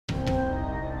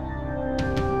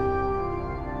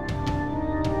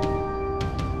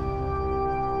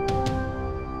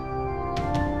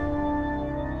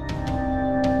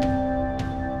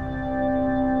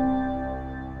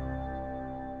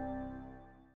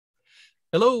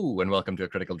Hello, and welcome to A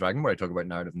Critical Dragon, where I talk about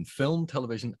narrative in film,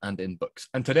 television, and in books.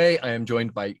 And today I am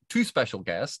joined by two special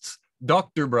guests,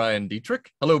 Dr. Bryan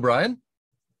Dietrich. Hello, Bryan.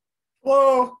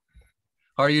 Hello.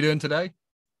 How are you doing today?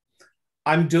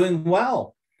 I'm doing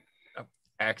well.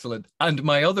 Excellent. And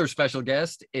my other special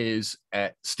guest is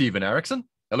Stephen Erikson.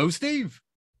 Hello, Steve.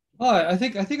 I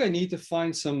think I need to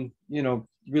find some,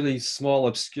 really small,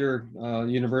 obscure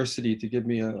university to give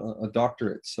me a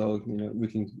doctorate. So, we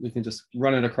can just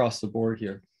run it across the board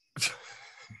here.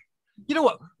 You know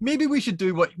what? Maybe we should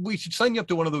sign you up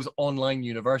to one of those online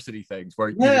university things where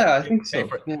Yeah, I think so.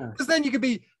 Yeah. Because then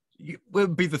we'll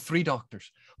be the three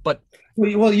doctors. But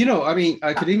Well,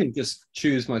 I could even just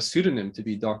choose my pseudonym to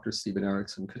be Dr. Stephen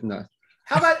Erikson, couldn't I?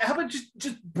 How about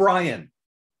just Brian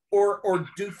or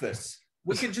Doofus?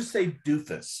 We could just say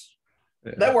Doofus.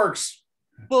 Yeah. That works.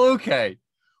 well, okay.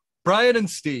 Bryan and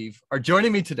Steve are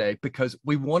joining me today because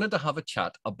we wanted to have a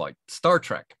chat about Star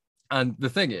Trek. And the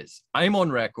thing is, I'm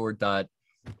on record that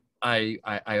I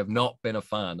have not been a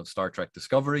fan of Star Trek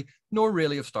Discovery, nor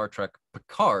really of Star Trek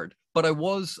Picard, but I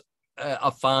was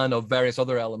a fan of various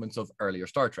other elements of earlier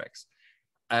Star Treks.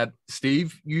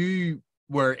 Steve, you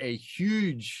were a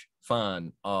huge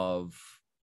fan of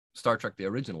Star Trek, the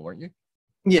original, weren't you?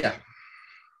 Yeah.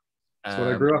 That's what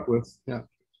I grew up with. Yeah.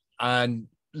 And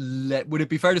would it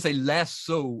be fair to say less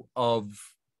so of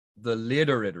the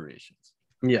later iterations?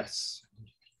 Yes.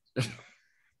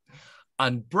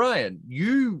 And Bryan,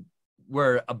 you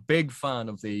were a big fan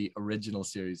of the original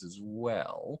series as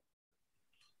well.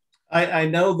 I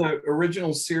know the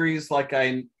original series like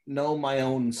I know my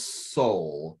own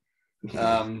soul.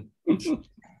 I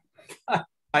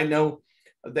know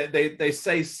that they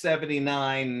say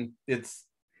 79. It's,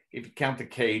 if you count the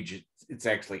cage, it's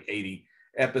actually 80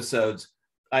 episodes.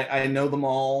 I know them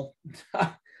all.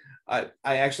 I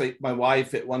actually, my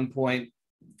wife at one point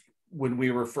when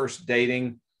we were first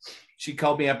dating, she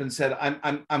called me up and said,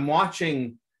 I'm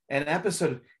watching an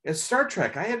episode of Star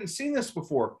Trek. I hadn't seen this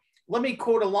before. Let me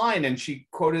quote a line. And she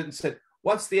quoted and said,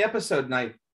 what's the episode?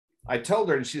 And I told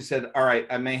her, and she said, all right,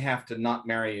 I may have to not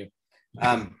marry you.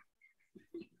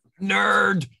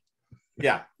 Nerd.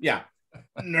 Yeah.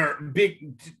 Nerd.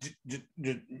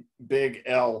 Big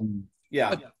L.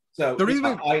 Yeah. So the reason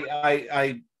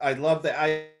I love that.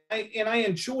 I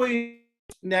enjoy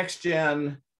Next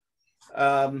Gen.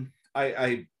 The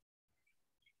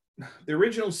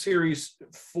original series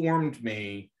formed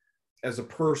me as a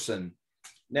person.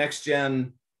 Next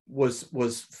Gen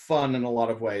was fun in a lot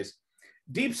of ways.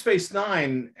 Deep Space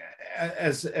Nine,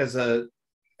 as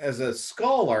a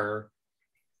scholar,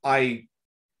 and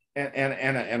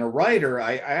a writer,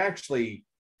 I actually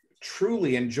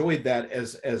truly enjoyed that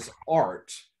as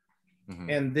art. Mm-hmm.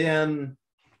 And then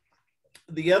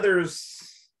the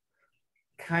others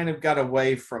kind of got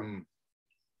away from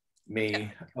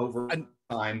me over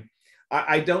time.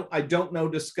 I don't know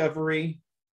Discovery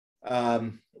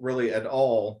really at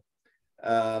all,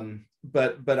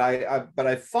 but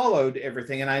I followed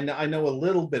everything, and I know a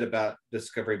little bit about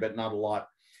Discovery, but not a lot.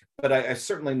 But I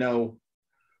certainly know.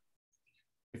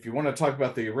 If you want to talk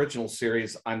about the original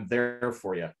series, I'm there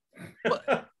for you.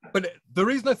 but the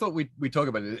reason I thought we talk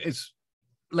about it is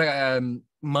like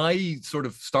my sort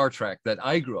of Star Trek that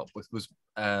I grew up with was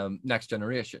Next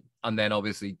Generation, and then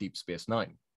obviously Deep Space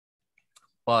Nine.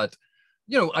 But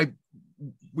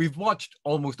we've watched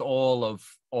almost all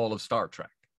of Star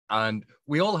Trek, and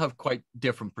we all have quite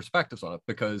different perspectives on it.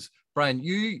 Because Bryan,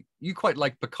 you quite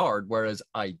like Picard, whereas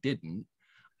I didn't,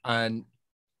 and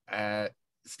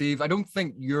Steve, I don't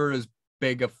think you're as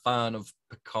big a fan of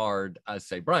Picard as,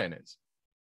 say, Bryan is.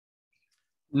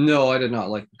 No, I did not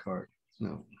like Picard.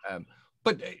 No.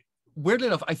 But weirdly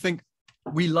enough, I think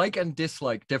we like and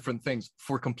dislike different things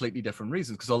for completely different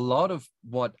reasons. Because a lot of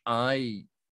what I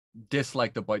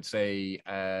disliked about, say,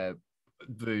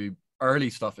 the early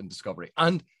stuff in Discovery,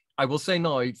 and I will say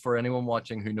now, for anyone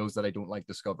watching who knows that I don't like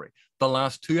Discovery, the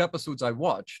last two episodes I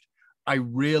watched, I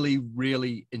really,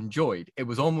 really enjoyed. It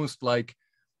was almost like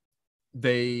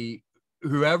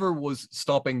whoever was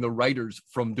stopping the writers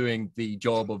from doing the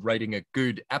job of writing a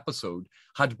good episode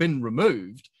had been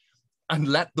removed, and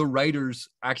let the writers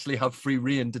actually have free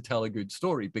rein to tell a good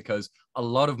story, because a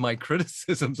lot of my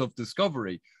criticisms of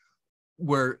Discovery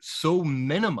were so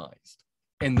minimized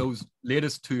in those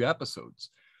latest two episodes.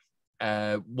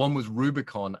 One was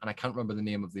Rubicon, and I can't remember the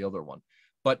name of the other one,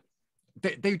 but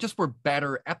they just were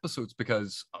better episodes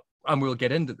because, and we'll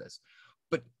get into this,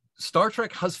 but Star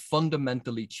Trek has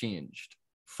fundamentally changed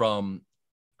from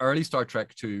early Star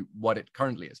Trek to what it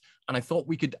currently is. And I thought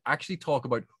we could actually talk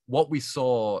about what we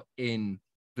saw in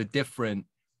the different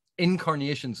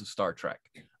incarnations of Star Trek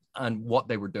and what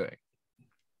they were doing.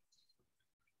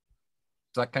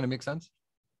 Does that kind of make sense?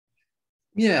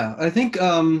 Yeah, I think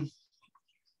I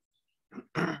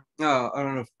don't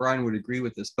know if Bryan would agree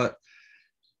with this, but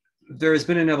there has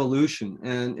been an evolution,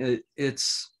 and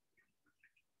it's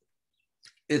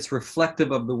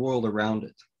reflective of the world around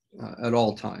it at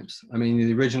all times. I mean,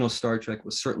 the original Star Trek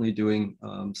was certainly doing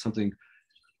something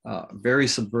very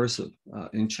subversive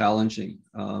and challenging.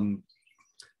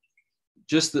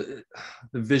 Just the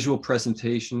visual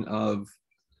presentation of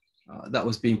that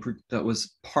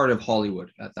was part of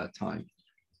Hollywood at that time.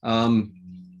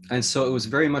 And so it was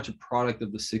very much a product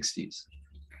of the 60s.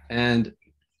 And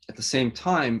at the same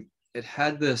time, it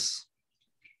had this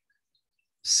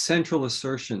central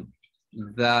assertion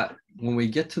that when we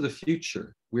get to the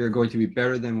future, we are going to be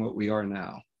better than what we are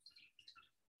now.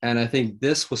 And I think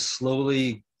this was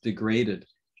slowly degraded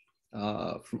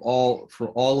for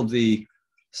all of the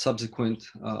subsequent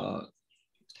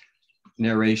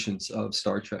narrations of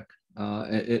Star Trek.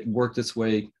 It worked its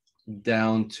way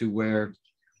down to where,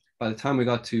 by the time we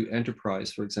got to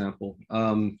Enterprise, for example,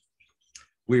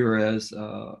 we were as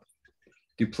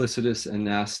duplicitous and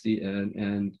nasty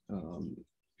and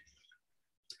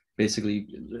basically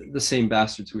the same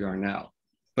bastards we are now,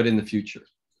 but in the future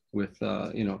with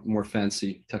more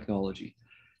fancy technology.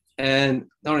 And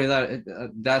not only that,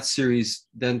 that series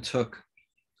then took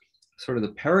sort of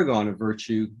the paragon of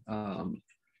virtue,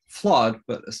 flawed,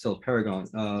 but still a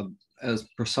paragon, as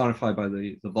personified by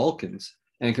the Vulcans,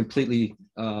 and completely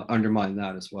undermined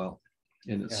that as well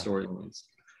in its storylines.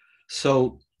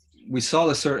 So we saw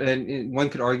this sort of, and one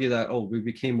could argue that, we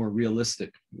became more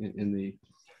realistic in the,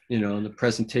 in the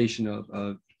presentation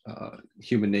of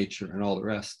human nature and all the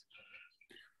rest.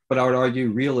 But I would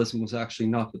argue realism was actually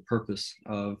not the purpose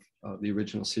of the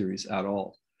original series at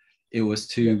all. It was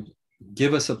to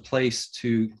give us a place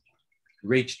to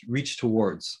reach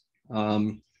towards,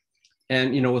 and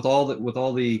with all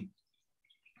the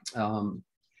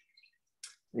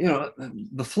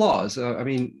the flaws. I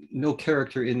mean, no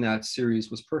character in that series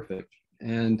was perfect,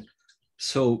 and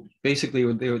so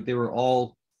basically they were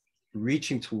all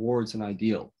reaching towards an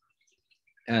ideal,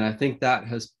 and I think that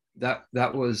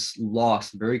was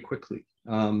lost very quickly,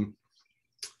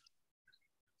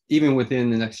 even within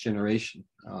the Next Generation.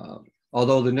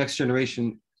 Although the Next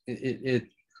Generation, it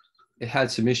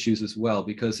had some issues as well,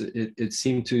 because it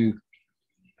seemed to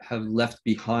have left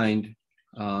behind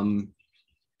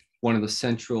one of the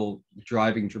central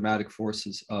driving dramatic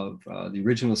forces of the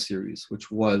original series, which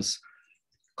was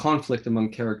conflict among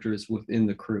characters within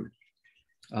the crew.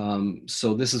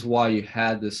 So this is why you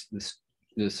had this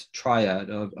triad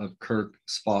of Kirk,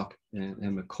 Spock,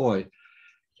 and McCoy,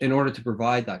 in order to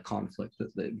provide that conflict,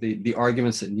 the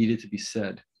arguments that needed to be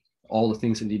said, all the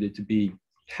things that needed to be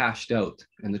hashed out,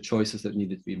 and the choices that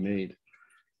needed to be made.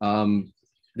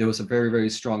 There was a very, very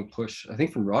strong push, I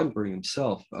think, from Roddenberry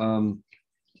himself,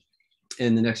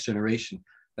 in the Next Generation,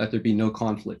 that there be no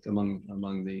conflict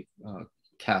among the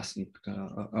cast and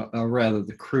rather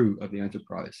the crew of the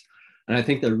Enterprise. And I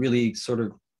think that really sort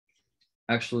of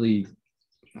actually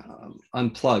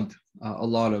unplugged a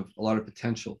lot of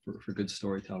potential for good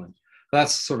storytelling.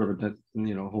 That's sort of a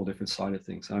whole different side of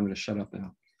things. I'm going to shut up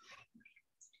now.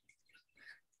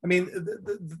 I mean,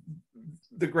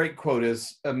 the great quote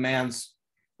is, "A man's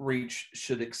reach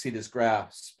should exceed his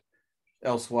grasp,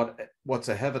 else what's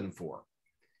a heaven for?"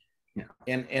 Yeah.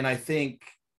 And I think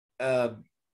the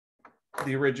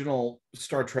original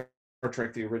Star Trek,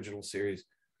 the original series,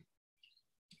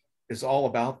 is all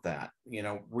about that,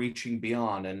 reaching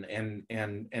beyond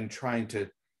and trying to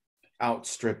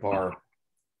outstrip our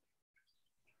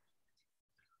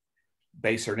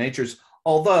baser natures.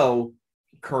 Although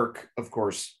Kirk, of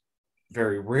course,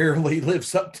 very rarely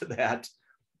lives up to that,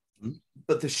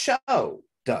 but the show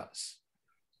does.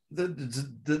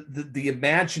 The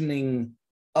imagining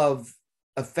of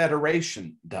a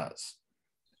federation does.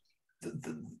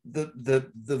 The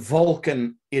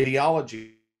Vulcan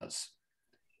ideology does.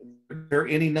 There are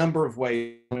any number of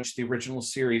ways in which the original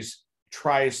series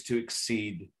tries to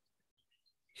exceed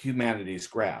humanity's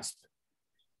grasp.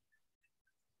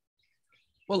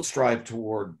 We'll strive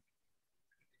toward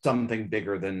something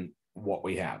bigger than what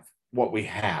we had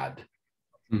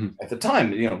at the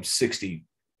time,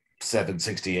 67,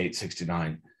 68,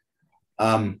 69.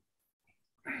 And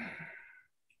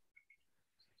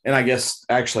I guess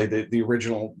actually the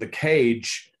original, The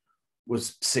Cage,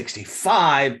 was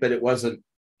 65, but it wasn't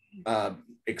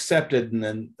accepted, and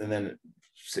then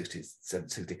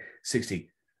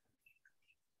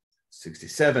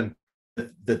 67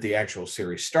 that the actual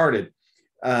series started,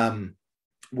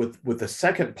 with the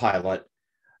second pilot,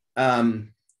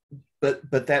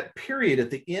 but that period at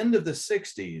the end of the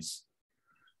 60s,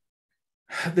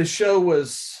 the show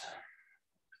was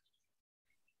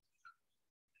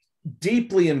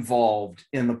deeply involved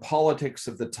in the politics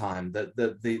of the time,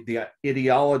 the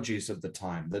ideologies of the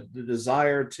time, the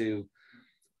desire to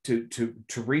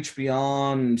reach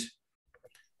beyond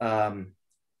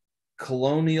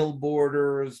colonial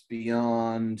borders,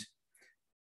 beyond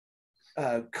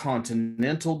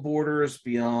continental borders,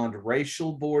 beyond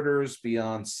racial borders,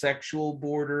 beyond sexual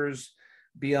borders,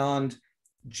 beyond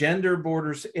gender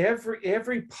borders,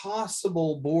 every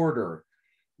possible border.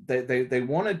 They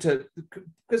wanted to,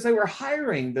 because they were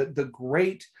hiring the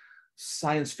great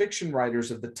science fiction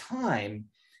writers of the time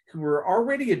who were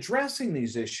already addressing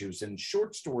these issues in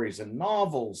short stories and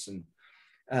novels and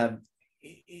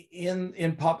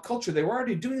in pop culture. They were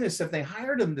already doing this stuff. They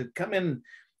hired them to come in,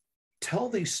 tell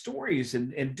these stories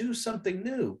and do something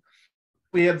new.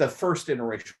 We have the first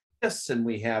interracial kiss, and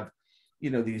we have,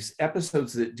 these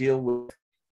episodes that deal with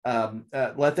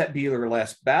Let That Be Your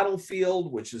Last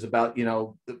Battlefield, which is about,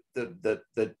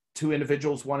 the two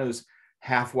individuals, one who's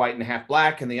half white and half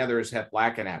black, and the other is half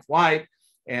black and half white.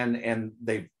 And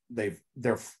their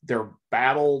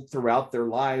battle throughout their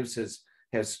lives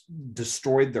has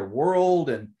destroyed their world.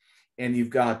 And you've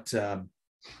got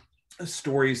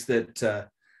stories that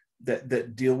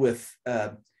deal with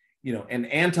an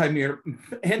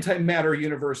antimatter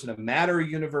universe and a matter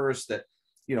universe, that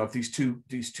if these two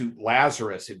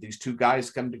Lazarus, if these two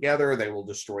guys come together, they will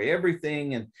destroy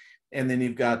everything. And then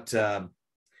you've got a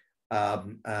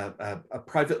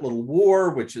private little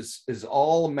war, which is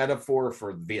all a metaphor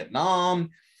for Vietnam.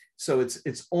 So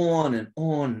it's on and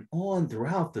on and on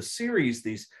throughout the series,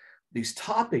 these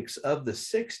topics of the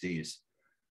 60s,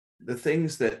 the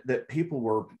things that people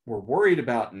were worried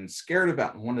about and scared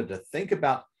about and wanted to think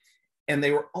about. And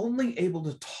they were only able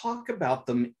to talk about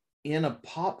them in a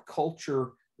pop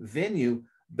culture venue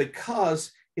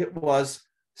because it was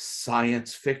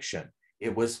science fiction.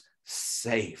 It was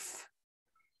safe,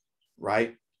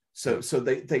 right? So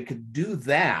they could do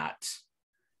that.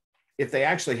 If they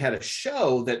actually had a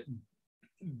show that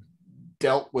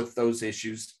dealt with those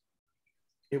issues,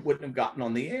 it wouldn't have gotten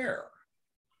on the air.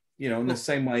 In the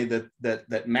same way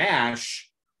that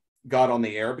MASH got on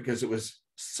the air because it was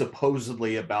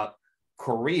supposedly about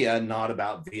Korea, not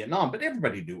about Vietnam, but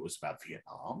everybody knew it was about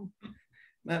Vietnam.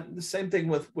 The same thing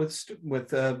with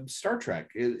Star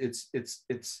Trek. It's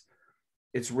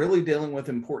really dealing with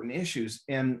important issues,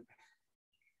 and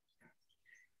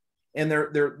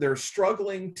they're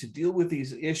struggling to deal with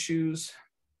these issues.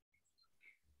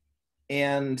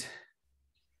 And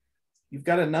you've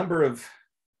got a number of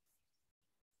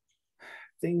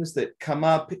things that come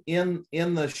up in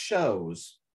the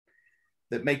shows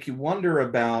that make you wonder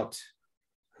about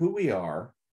who we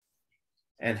are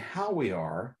and how we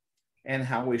are and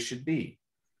how we should be.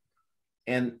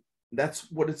 And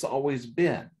that's what it's always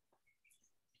been.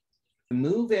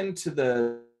 Move into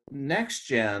the next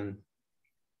gen,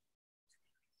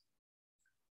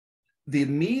 the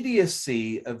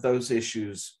immediacy of those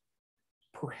issues,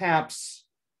 perhaps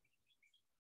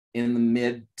in the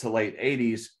mid to late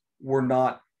 80s, were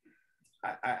not,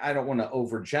 I don't want to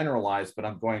overgeneralize, but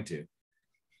I'm going to.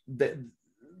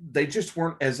 They just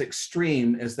weren't as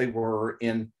extreme as they were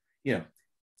in,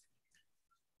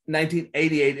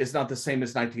 1988 is not the same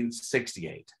as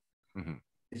 1968. Mm-hmm.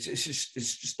 It's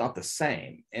just not the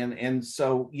same. And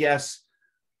so, yes,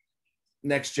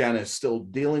 Next Gen is still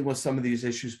dealing with some of these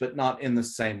issues, but not in the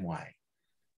same way.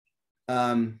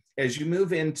 As you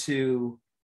move into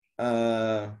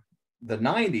the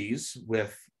 90s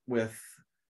with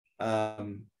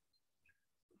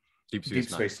Deep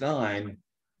Space Nine,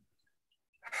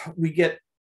 we get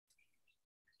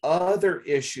other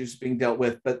issues being dealt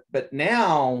with, but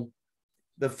now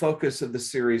the focus of the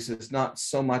series is not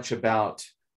so much about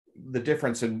the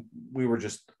difference, and we were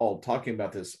just all talking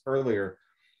about this earlier.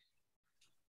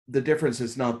 The difference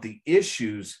is not the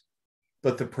issues,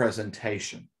 but the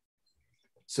presentation.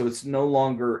 So it's no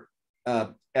longer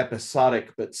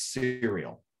episodic, but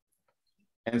serial.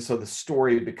 And so the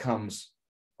story becomes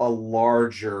a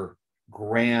larger,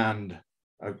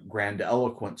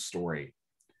 grandiloquent story,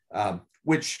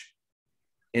 which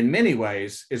in many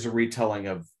ways is a retelling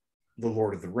of The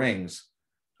Lord of the Rings,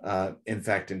 in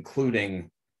fact,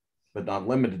 including, but not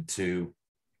limited to,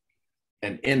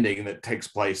 an ending that takes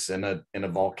place in a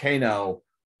volcano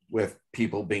with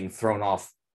people being thrown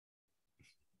off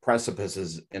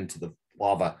precipices into the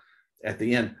lava at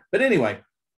the end. But anyway,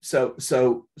 so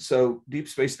Deep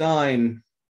Space Nine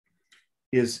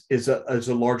is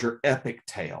a larger epic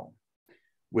tale,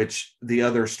 which the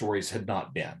other stories had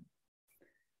not been.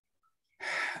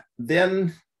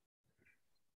 Then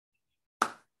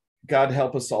God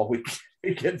help us all, we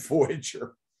get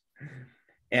Voyager.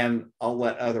 And I'll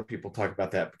let other people talk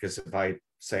about that, because if I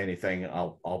say anything,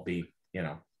 I'll be,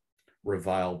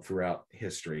 reviled throughout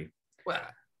history. Well,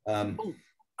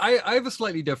 I have a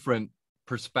slightly different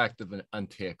perspective and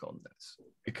take on this,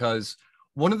 because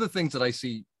one of the things that I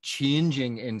see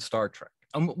changing in Star Trek,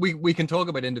 and we can talk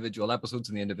about individual episodes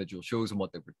and the individual shows and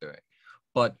what they were doing,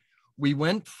 but we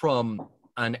went from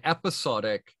an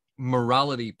episodic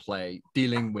morality play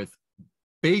dealing with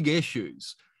big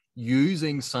issues,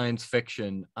 using science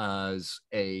fiction as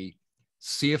a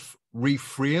safe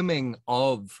reframing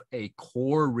of a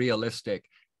core realistic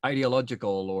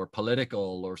ideological or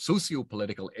political or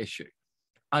socio-political issue.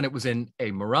 And it was in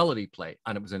a morality play,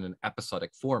 and it was in an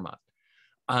episodic format.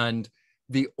 And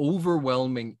the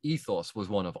overwhelming ethos was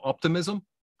one of optimism,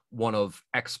 one of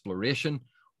exploration,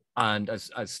 and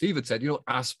as Steve had said,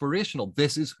 aspirational.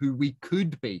 This is who we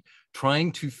could be,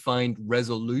 trying to find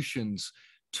resolutions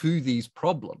to these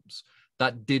problems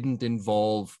that didn't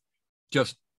involve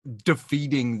just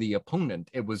defeating the opponent.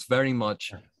 It was very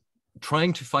much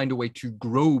trying to find a way to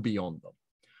grow beyond them.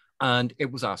 And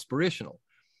it was aspirational.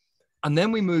 And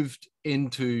then we moved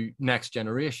into Next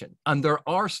Generation. And there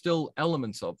are still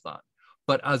elements of that.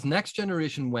 But as Next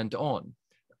Generation went on,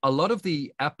 a lot of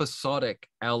the episodic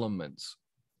elements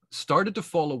started to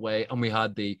fall away, and we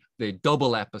had the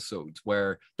double episodes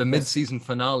where the mid-season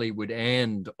finale would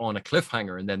end on a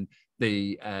cliffhanger, and then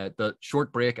the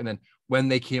short break, and then when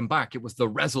they came back, it was the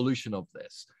resolution of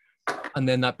this. And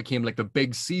then that became like the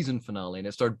big season finale, and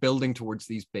it started building towards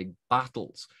these big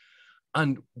battles.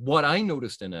 And what I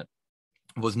noticed in it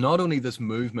was not only this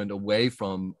movement away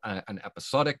from an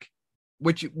episodic,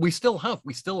 which we still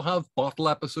have bottle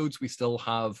episodes, we still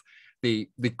have the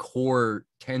core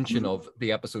tension of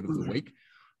the episode of the week,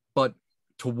 but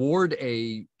toward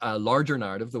a larger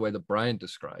narrative, the way that Bryan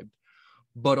described,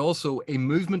 but also a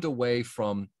movement away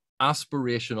from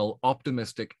aspirational,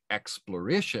 optimistic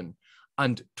exploration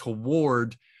and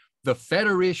toward the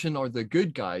Federation are the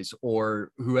good guys,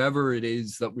 or whoever it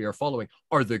is that we are following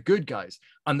are the good guys,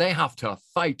 and they have to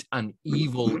fight an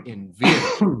evil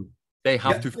invader. They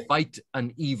have to fight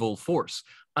an evil force.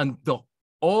 And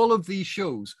all of these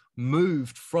shows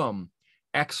moved from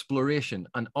exploration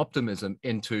and optimism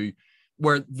into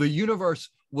where the universe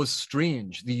was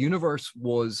strange. The universe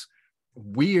was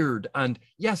weird. And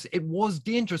yes, it was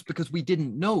dangerous because we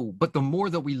didn't know. But the more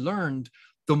that we learned,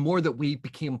 the more that we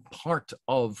became part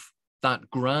of that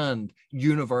grand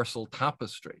universal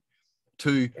tapestry.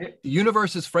 The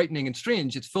universe is frightening and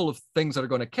strange. It's full of things that are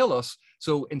going to kill us.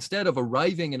 So instead of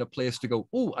arriving in a place to go,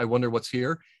 oh, I wonder what's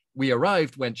here, we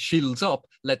arrived, went shields up,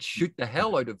 let's shoot the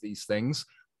hell out of these things,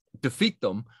 defeat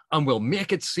them, and we'll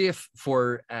make it safe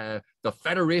for the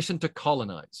Federation to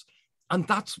colonize. And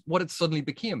that's what it suddenly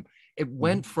became. It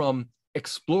went from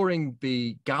exploring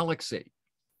the galaxy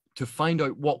to find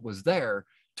out what was there,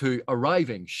 to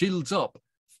arriving, shields up,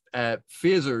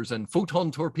 phasers and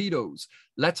photon torpedoes.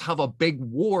 Let's have a big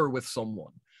war with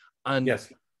someone. And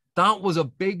that was a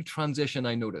big transition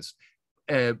I noticed.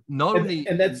 Not only...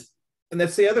 And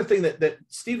that's the other thing that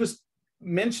Steve was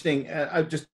mentioning.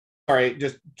 Just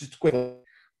quickly.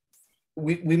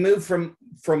 We moved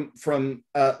from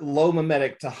low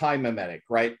mimetic to high mimetic,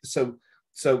 right? So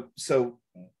the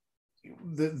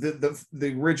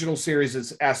original series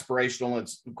is aspirational.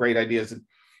 It's great ideas,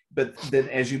 but then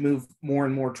as you move more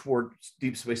and more toward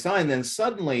Deep Space Nine, then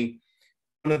suddenly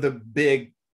one of the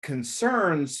big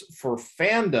concerns for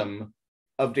fandom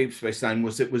of Deep Space Nine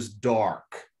was it was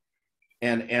dark,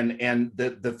 and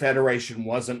the Federation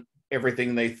wasn't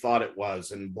everything they thought it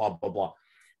was, and blah blah blah.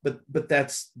 But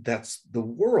that's the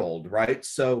world, right?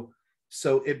 So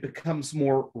it becomes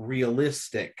more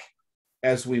realistic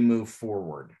as we move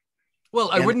forward. Well,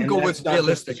 I wouldn't go with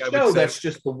realistic. I would say that's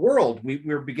just the world.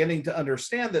 We're beginning to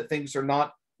understand that things are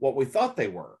not what we thought they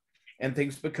were, and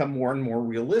things become more and more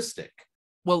realistic.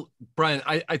 Well, Bryan,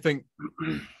 I think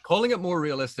calling it more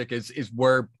realistic is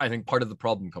where I think part of the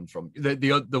problem comes from.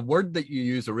 The word that you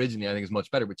used originally, I think, is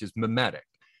much better, which is mimetic,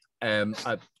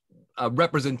 a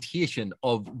representation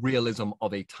of realism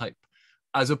of a type,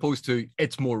 as opposed to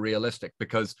it's more realistic,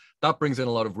 because that brings in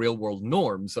a lot of real world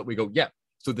norms that we go, yeah,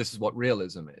 so this is what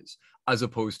realism is, as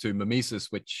opposed to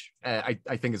mimesis, which I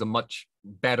think is a much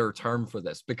better term for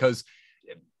this, because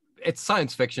it's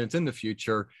science fiction, it's in the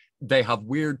future, they have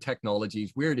weird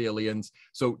technologies, weird aliens.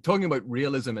 So talking about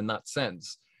realism in that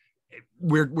sense,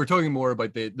 we're talking more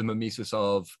about the mimesis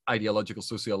of ideological,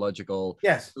 sociological,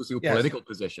 socio-political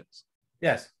positions.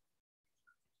 Yes.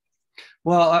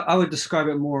 Well, I would describe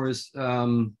it more as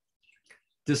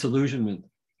disillusionment.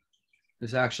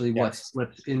 is actually what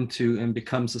slips into and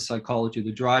becomes the psychology,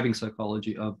 the driving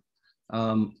psychology of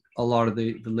a lot of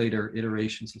the later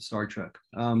iterations of Star Trek.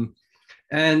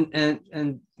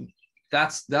 And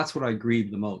that's what I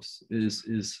grieve the most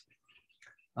is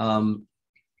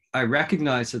I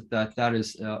recognize that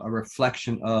is a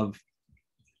reflection of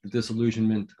the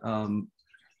disillusionment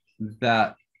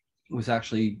that was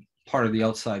actually part of the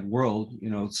outside world,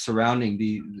 you know, surrounding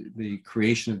the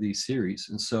creation of these series.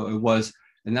 And so it was,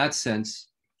 in that sense,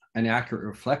 an accurate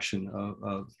reflection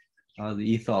of the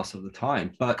ethos of the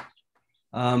time. But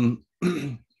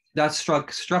that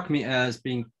struck me as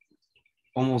being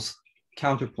almost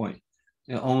counterpoint,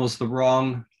 you know, almost the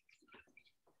wrong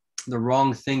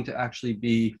thing to actually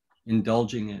be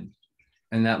indulging in.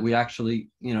 And that we actually,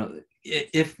 you know,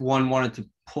 if one wanted to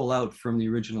pull out from the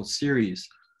original series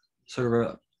sort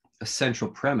of a central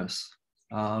premise,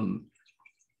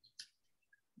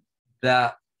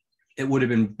 that it would have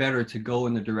been better to go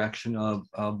in the direction of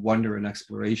wonder and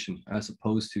exploration as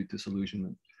opposed to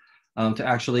disillusionment, to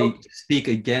actually speak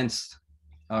against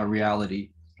reality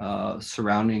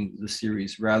surrounding the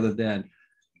series rather than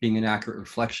being an accurate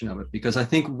reflection of it. Because I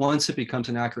think once it becomes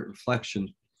an accurate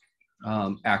reflection,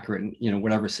 accurate in, you know,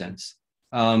 whatever sense,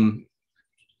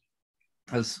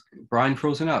 has Brian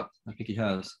frozen up? I think he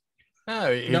has.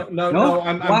 No.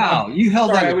 Wow, you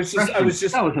held sorry, that. I was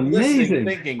just that was amazing.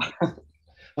 Thinking.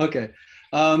 Okay.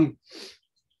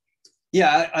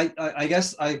 Yeah, I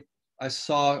guess I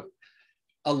saw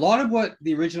a lot of what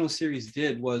the original series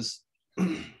did was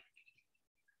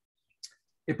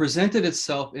it presented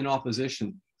itself in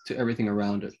opposition to everything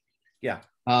around it. Yeah.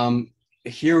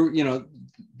 Here, you know,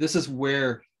 this is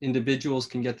where individuals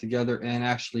can get together and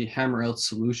actually hammer out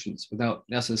solutions without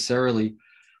necessarily,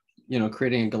 you know,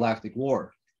 creating a galactic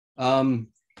war. And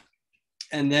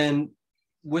then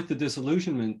with the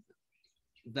disillusionment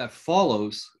that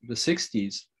follows the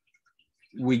 60s,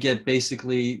 we get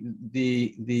basically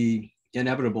the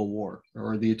inevitable war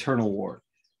or the eternal war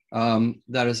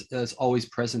that is always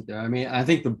present there. I mean, I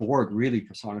think the Borg really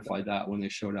personified that when they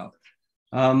showed up.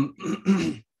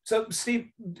 So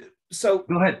Steve, so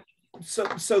go ahead. So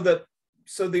the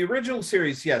original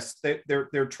series, yes,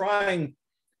 they're trying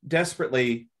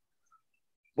desperately.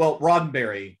 Well,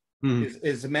 Roddenberry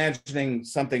is imagining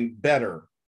something better.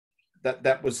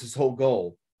 That was his whole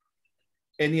goal,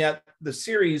 and yet the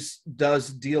series does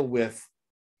deal with,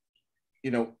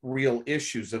 you know, real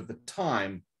issues of the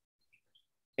time.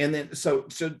 And then so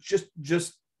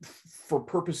just for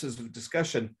purposes of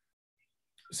discussion,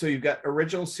 so you've got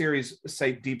original series,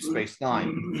 say Deep Space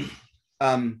Nine.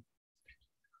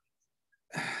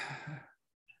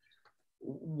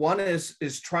 One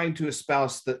is trying to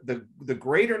espouse the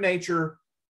greater nature,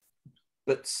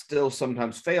 but still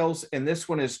sometimes fails. And this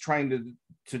one is trying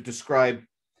to describe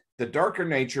the darker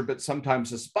nature, but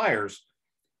sometimes aspires.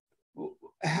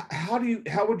 How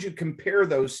would you compare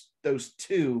those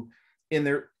two in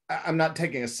their? I'm not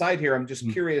taking a side here. I'm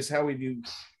just curious, how would you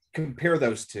compare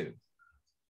those two?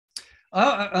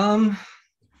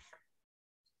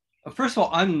 First of all,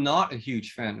 I'm not a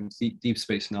huge fan of Deep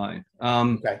Space Nine.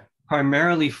 Okay.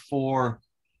 Primarily for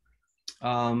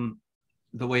the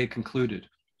way it concluded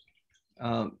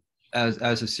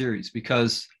as a series,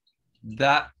 because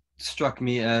that struck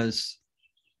me as,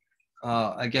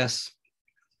 I guess,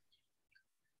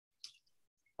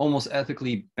 almost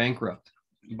ethically bankrupt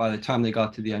by the time they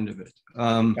got to the end of it.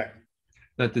 Okay.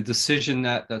 That the decision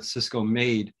that Sisko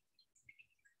made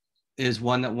is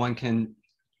one that one can,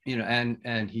 you know,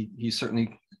 and he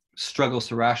certainly struggles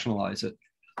to rationalize it.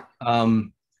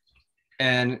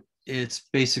 And it's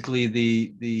basically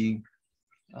the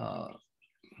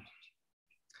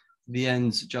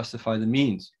ends justify the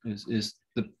means is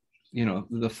the, you know,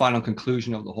 the final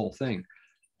conclusion of the whole thing.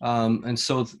 And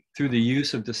so through the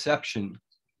use of deception,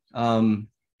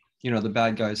 you know, the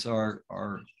bad guys are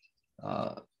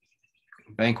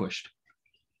vanquished.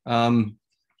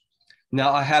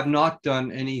 Now, I have not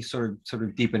done any sort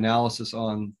of deep analysis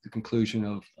on the conclusion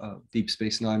of Deep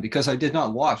Space Nine because I did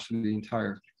not watch the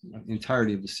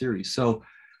entirety of the series. So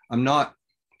I'm not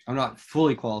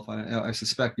fully qualified. I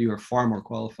suspect you are far more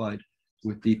qualified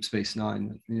with Deep Space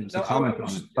Nine. You know, to comment on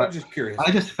it. But I'm just curious.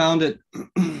 I just found it.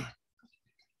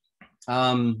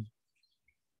 I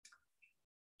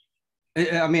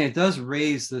mean, it does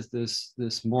raise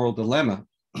this moral dilemma,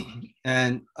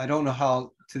 and I don't know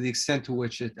how, to the extent to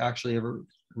which it actually ever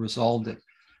resolved it,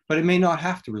 but it may not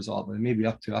have to resolve it. It may be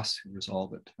up to us to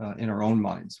resolve it in our own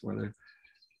minds, whether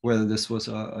this was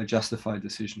a justified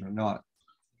decision or not.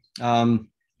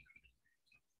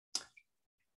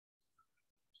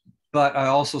 But I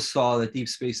also saw that Deep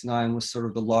Space Nine was sort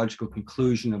of the logical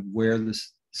conclusion of where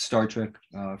this Star Trek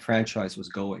franchise was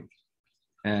going.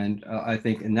 And I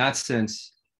think in that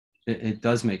sense, it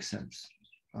does make sense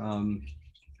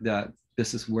that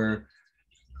this is where,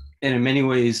 and in many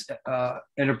ways,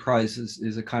 Enterprise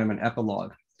is a kind of an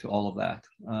epilogue to all of that.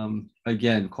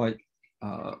 Again, quite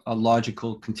a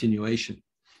logical continuation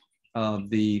of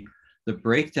the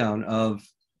breakdown of,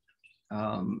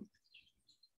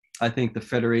 I think, the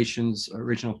Federation's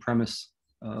original premise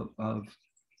of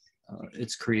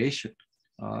its creation.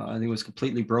 I think it was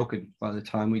completely broken by the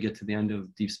time we get to the end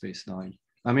of Deep Space Nine.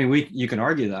 I mean, you can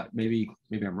argue that. Maybe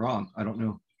I'm wrong. I don't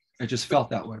know. I just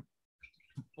felt that way.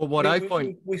 Well, what I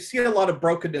find, we see a lot of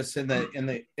brokenness in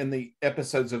the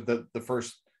episodes of the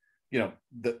first,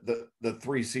 the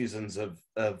 3 seasons of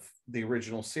the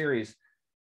original series.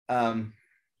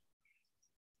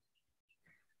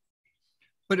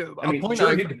 but I mean,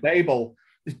 Journey to Babel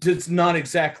does not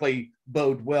exactly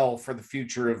bode well for the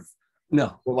future of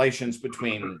relations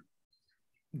between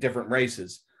different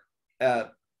races,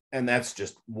 and that's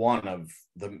just one of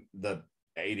the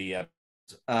 80 episodes.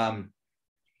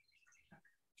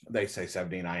 They say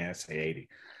 70, I say 80,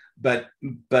 but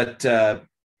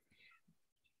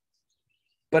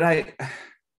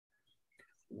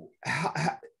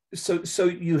so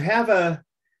you have a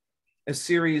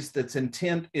series that's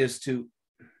intent is to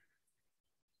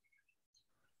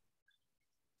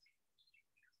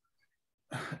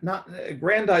not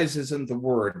aggrandize isn't the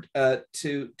word,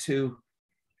 to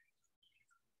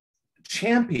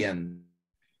champion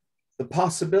the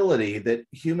possibility that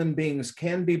human beings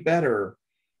can be better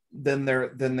than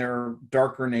their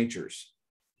darker natures,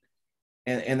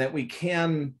 and that we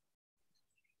can,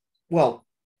 well,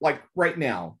 like right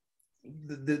now,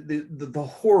 the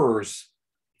horrors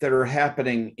that are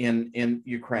happening in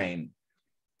Ukraine,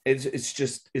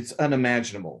 it's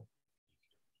unimaginable.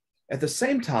 At the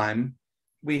same time,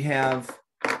 we have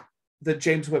the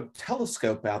James Webb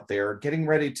Telescope out there getting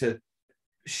ready to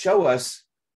show us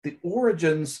the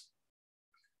origins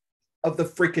of the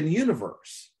freaking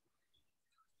universe.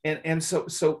 And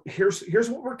so here's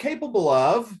what we're capable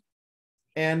of,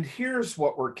 and here's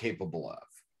what we're capable of.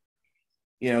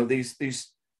 These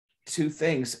two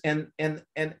things. And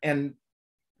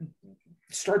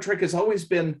Star Trek has always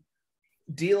been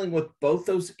dealing with both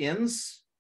those ends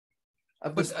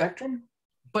of the spectrum.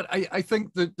 But I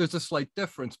think that there's a slight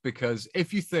difference, because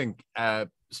if you think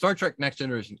Star Trek Next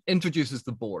Generation introduces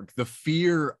the Borg, the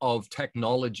fear of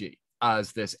technology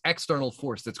as this external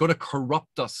force that's going to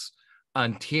corrupt us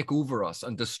and take over us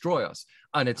and destroy us.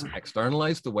 And it's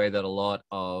externalized the way that a lot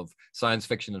of science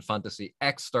fiction and fantasy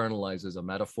externalizes a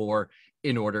metaphor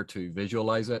in order to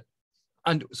visualize it.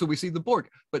 And so we see the Borg,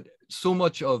 but so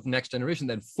much of Next Generation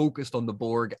then focused on the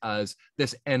Borg as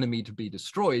this enemy to be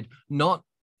destroyed, not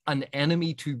an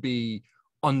enemy to be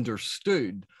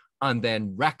understood and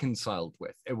then reconciled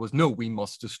with. It was, no, we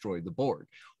must destroy the Borg.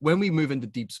 When we move into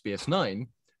Deep Space Nine,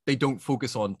 they don't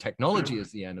focus on technology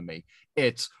as the enemy.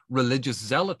 It's religious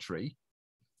zealotry,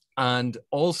 and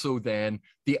also then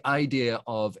the idea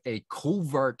of a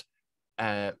covert,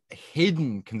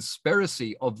 hidden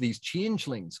conspiracy of these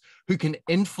changelings who can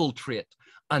infiltrate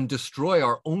and destroy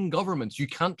our own governments. You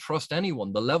can't trust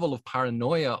anyone. The level of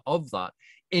paranoia of that,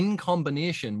 in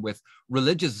combination with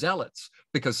religious zealots,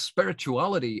 because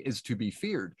spirituality is to be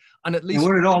feared. And at least, and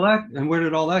where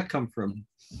did all that come from?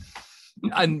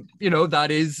 And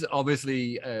that is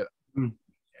obviously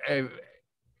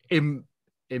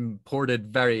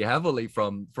imported very heavily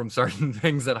from certain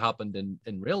things that happened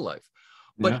in real life.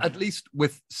 But at least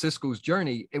with Sisko's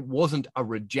journey, it wasn't a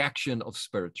rejection of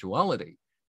spirituality.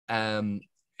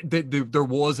 There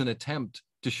was an attempt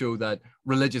to show that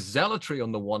religious zealotry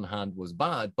on the one hand was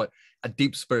bad, but a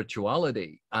deep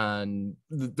spirituality, and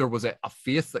there was a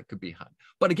faith that could be had.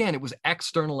 But again, it was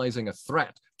externalizing a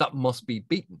threat that must be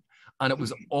beaten. And it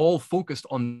was all focused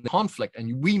on the conflict,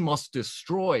 and we must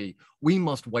destroy, we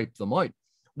must wipe them out.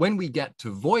 When we get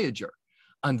to Voyager,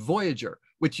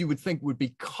 which you would think would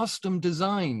be custom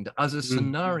designed as a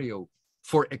scenario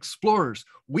for explorers,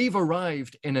 we've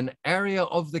arrived in an area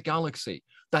of the galaxy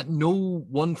that no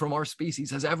one from our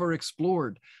species has ever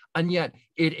explored. And yet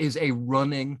it is a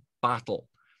running battle.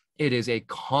 It is a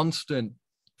constant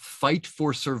fight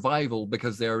for survival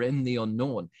because they're in the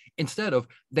unknown. Instead of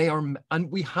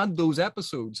and we had those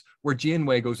episodes where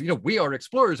Janeway goes, we are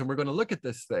explorers and we're going to look at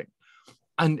this thing.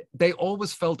 And they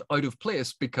always felt out of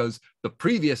place because the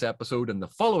previous episode and the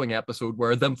following episode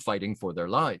were them fighting for their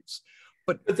lives.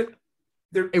 But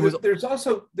there's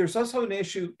also an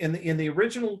issue in the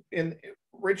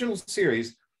original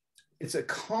series. It's a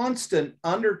constant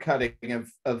undercutting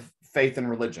of faith and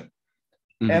religion,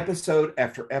 episode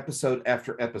after episode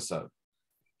after episode.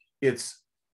 It's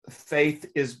faith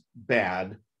is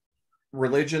bad,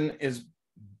 religion is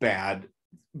bad,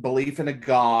 belief in a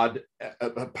God,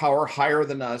 a power higher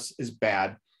than us is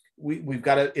bad. We've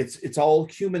got to, it's all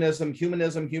humanism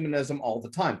all the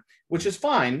time, which is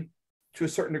fine to a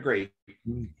certain degree.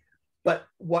 But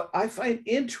what I find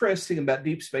interesting about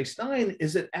Deep Space Nine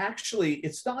is that actually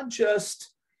it's not just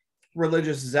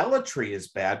religious zealotry is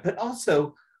bad, but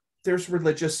also there's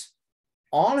religious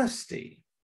honesty.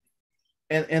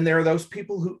 And there are those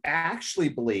people who actually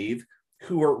believe,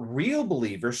 who are real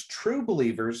believers, true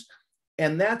believers,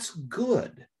 and that's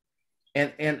good.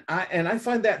 And I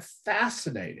find that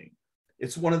fascinating.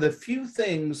 It's one of the few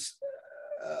things,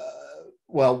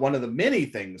 one of the many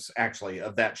things actually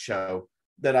of that show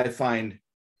that I find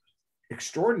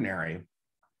extraordinary.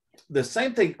 The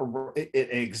same thing,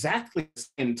 exactly the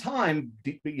same time,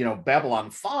 Babylon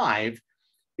 5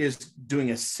 is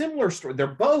doing a similar story. They're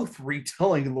both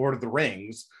retelling Lord of the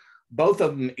Rings, both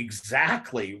of them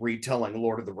exactly retelling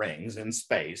Lord of the Rings in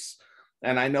space.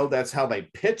 And I know that's how they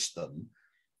pitched them.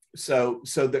 So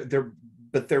they're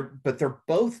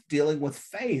both dealing with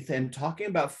faith and talking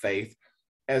about faith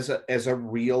as a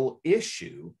real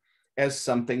issue, as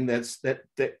something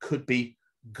that could be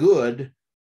good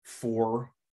for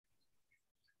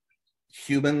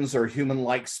humans or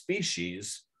human-like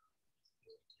species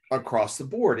across the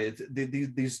board.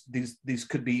 These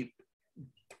could be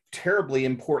terribly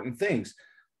important things.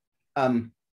 I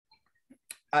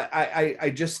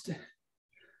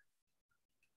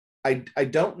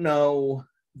don't know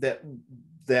that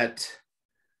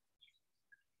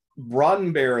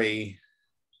Roddenberry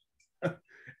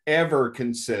ever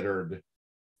considered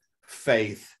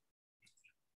faith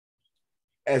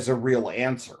as a real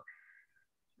answer.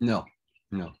 No.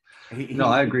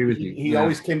 I agree with you. He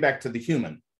always came back to the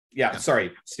human. Yeah.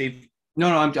 Sorry, Steve. No,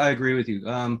 I agree with you.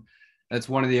 That's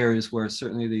one of the areas where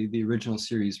certainly the original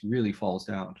series really falls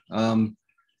down. And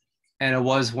it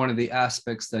was one of the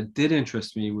aspects that did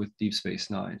interest me with Deep Space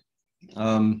Nine.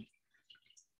 But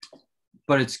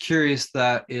it's curious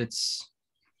that it's.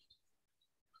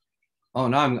 Oh,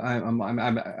 now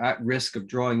I'm at risk of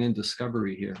drawing in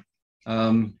Discovery here.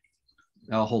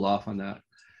 I'll hold off on that.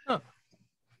 Oh.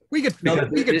 We could talk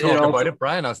about it.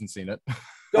 Brian hasn't seen it.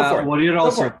 Go for it. Well, it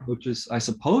also approaches, I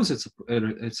suppose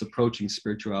it's approaching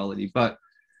spirituality, but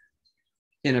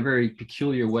in a very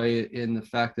peculiar way, in the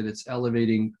fact that it's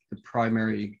elevating the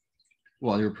primary,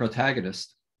 your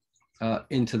protagonist,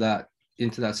 into that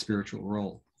spiritual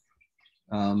role.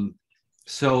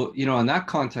 So, in that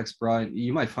context, Brian,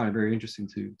 you might find it very interesting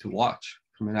to watch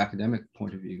from an academic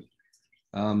point of view.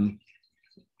 I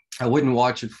wouldn't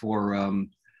watch it for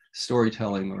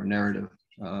storytelling or narrative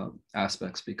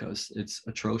aspects because it's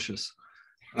atrocious.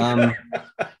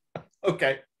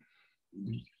 Okay.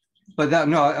 But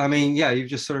you've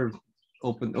just sort of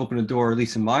opened a door, at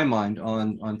least in my mind,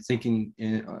 on thinking,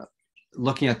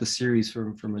 looking at the series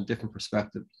from a different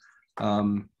perspective,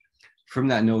 from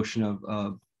that notion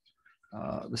of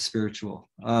the spiritual.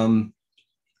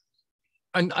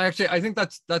 And I think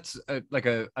that's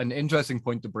an interesting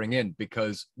point to bring in,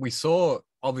 because we saw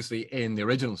obviously in the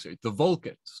original series the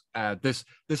Vulcans, this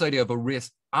idea of a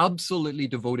race absolutely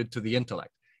devoted to the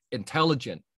intellect,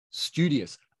 intelligent,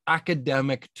 studious,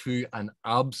 academic to an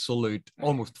absolute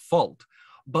almost fault,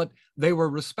 but they were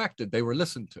respected, they were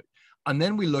listened to. And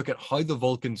then we look at how the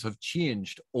Vulcans have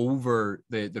changed over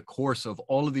the course of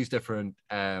all of these different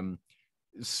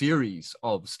series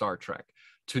of Star Trek,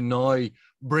 to now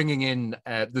bringing in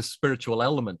the spiritual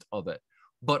element of it.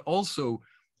 But also,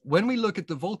 when we look at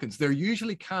the Vulcans, they're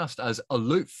usually cast as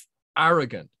aloof,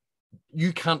 arrogant.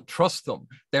 You can't trust them.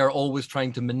 They're always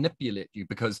trying to manipulate you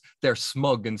because they're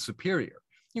smug and superior.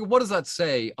 What does that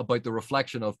say about the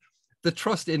reflection of the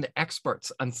trust in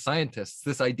experts and scientists,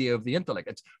 this idea of the intellect?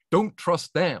 It's don't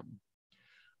trust them.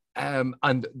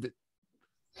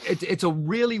 It's a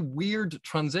really weird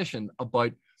transition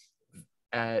about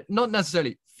not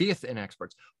necessarily faith in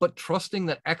experts, but trusting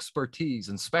that expertise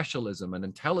and specialism and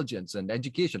intelligence and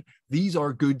education, these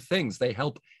are good things. They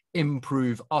help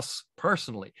improve us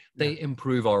personally. They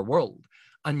improve our world.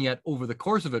 And yet over the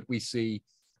course of it, we see,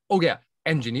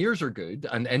 engineers are good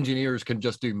and engineers can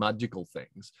just do magical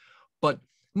things, but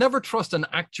never trust an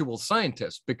actual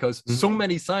scientist, because so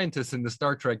many scientists in the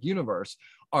Star Trek universe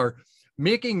are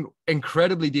making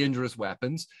incredibly dangerous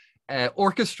weapons,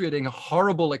 orchestrating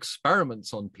horrible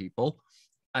experiments on people,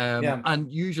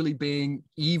 and usually being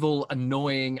evil,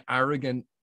 annoying, arrogant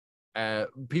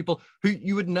people who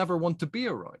you would never want to be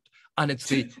around. And it's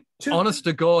the honest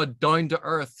to God, down to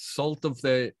earth, salt of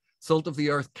the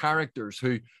earth characters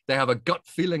who they have a gut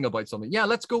feeling about something. Yeah,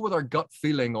 let's go with our gut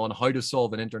feeling on how to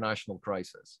solve an international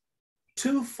crisis.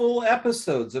 2 full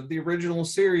episodes of the original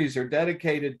series are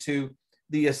dedicated to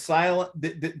the asylum,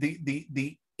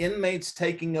 the inmates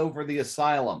taking over the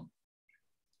asylum,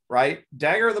 right?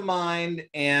 Dagger of the Mind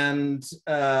and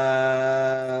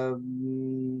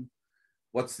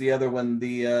what's the other one?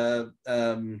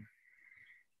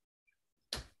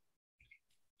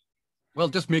 Well,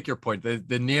 just make your point.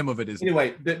 The name of it is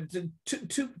anyway.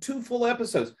 Two full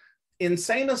episodes.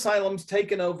 Insane asylums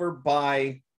taken over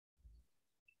by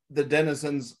the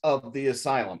denizens of the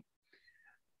asylum.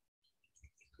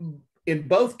 In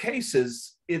both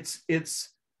cases, it's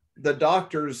the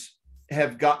doctors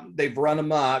they've run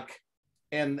amok,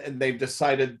 and they've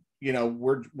decided,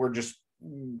 we're just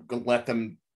gonna let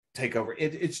them take over.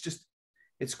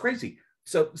 It's crazy.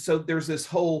 So there's this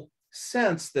whole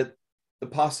sense that the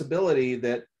possibility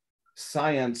that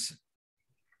science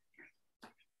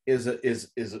is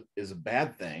a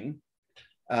bad thing.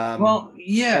 Well,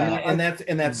 yeah, and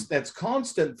that's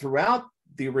constant throughout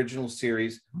the original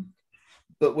series.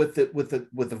 But with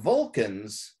the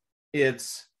Vulcans,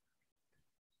 it's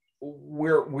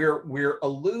we're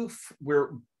aloof,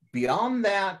 we're beyond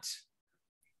that,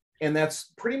 and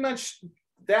that's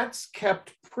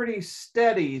kept pretty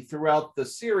steady throughout the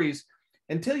series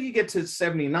until you get to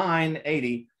 79,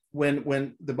 80,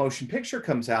 when the motion picture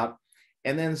comes out,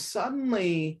 and then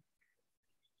suddenly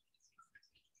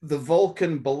the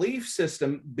Vulcan belief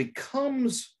system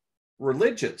becomes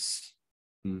religious.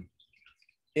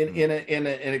 In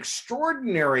an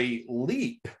extraordinary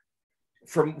leap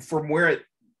from where it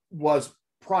was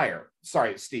prior.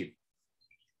 Sorry, Steve.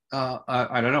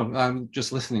 I don't know. I'm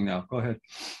just listening now. Go ahead.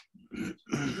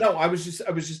 No, I was just.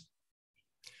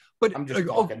 But I'm just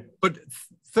talking. But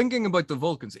thinking about the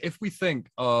Vulcans, if we think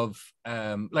of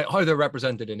like how they're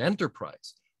represented in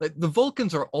Enterprise, like the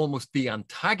Vulcans are almost the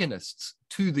antagonists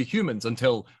to the humans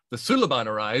until the Suliban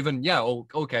arrive, and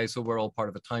okay, so we're all part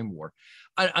of a time war.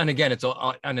 And again, it's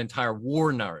an entire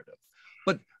war narrative.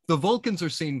 But the Vulcans are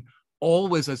seen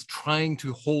always as trying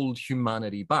to hold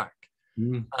humanity back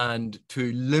and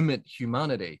to limit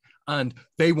humanity, and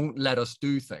they won't let us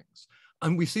do things.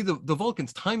 And we see the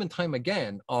Vulcans time and time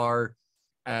again are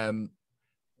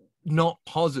not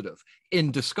positive.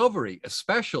 In Discovery,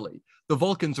 especially, the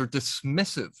Vulcans are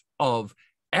dismissive of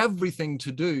everything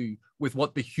to do with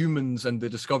what the humans and the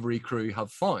Discovery crew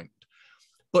have found.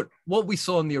 But what we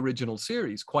saw in the original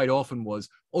series quite often was,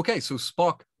 okay, so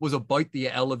Spock was about the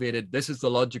elevated, this is the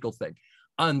logical thing.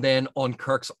 And then on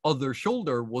Kirk's other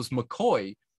shoulder was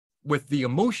McCoy with the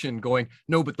emotion going,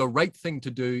 no, but the right thing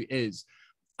to do is.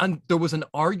 And there was an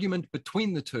argument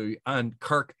between the two, and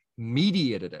Kirk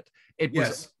mediated it. It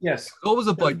was always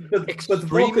about but the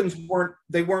Vulcans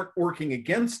weren't working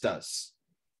against us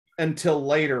until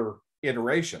later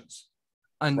iterations.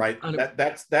 Right?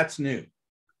 That's new.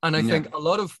 And I think a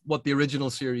lot of what the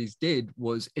original series did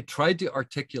was it tried to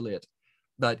articulate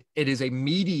that it is a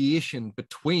mediation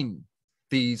between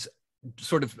these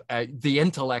sort of the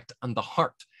intellect and the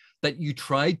heart, that you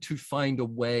tried to find a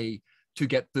way to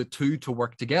get the two to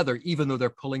work together, even though they're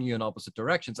pulling you in opposite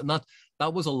directions. And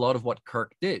that was a lot of what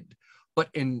Kirk did. But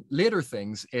in later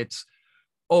things, it's,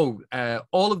 all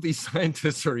of these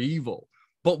scientists are evil,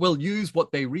 but we'll use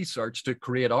what they research to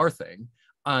create our thing.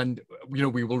 And, we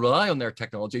will rely on their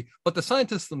technology, but the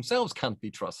scientists themselves can't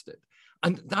be trusted.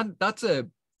 And that's a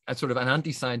sort of an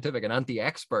anti-scientific, an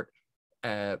anti-expert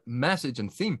message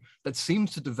and theme that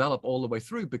seems to develop all the way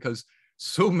through, because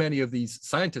so many of these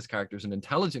scientist characters and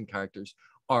intelligent characters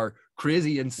are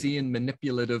crazy, insane,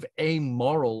 manipulative,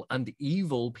 amoral, and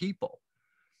evil people.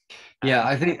 Yeah,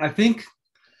 I think,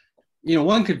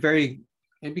 one could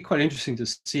it'd be quite interesting to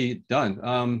see it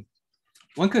done.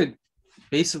 One could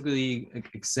basically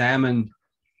examine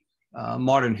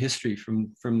modern history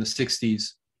from the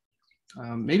 60s,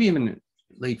 maybe even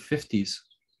late 50s,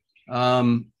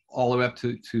 all the way up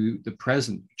to the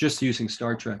present, just using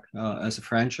Star Trek as a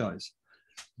franchise,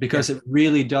 because it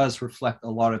really does reflect a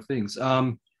lot of things.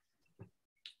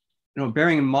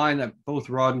 Bearing in mind that both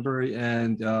Roddenberry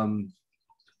and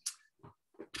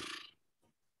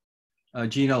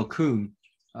Gene L. Kuhn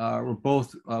were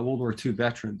both World War II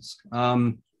veterans.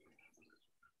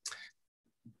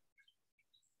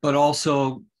 But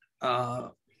also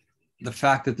the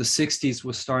fact that the 60s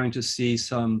was starting to see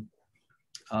some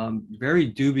very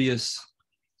dubious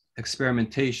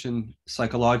experimentation,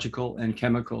 psychological and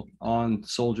chemical, on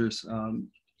soldiers in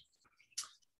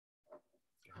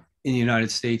the United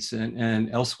States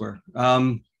and elsewhere.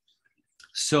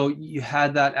 So you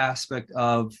had that aspect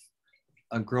of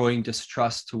a growing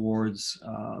distrust towards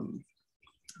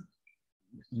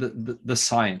the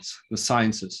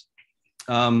sciences.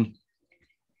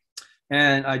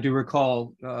 And I do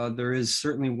recall there is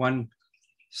certainly one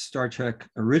Star Trek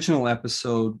original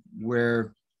episode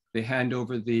where they hand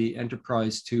over the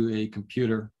Enterprise to a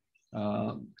computer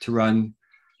to run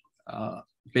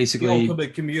basically the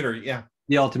ultimate computer, yeah.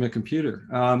 The ultimate computer.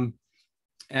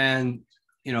 And,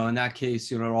 you know, in that case,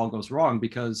 you know, it all goes wrong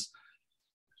because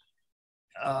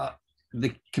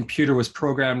the computer was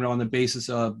programmed on the basis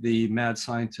of the mad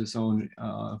scientist's own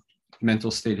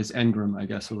mental state, his engram, I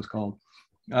guess it was called.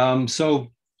 So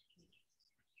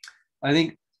I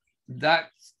think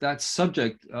that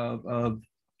subject of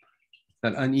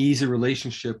that uneasy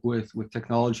relationship with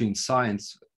technology and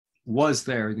science was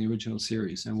there in the original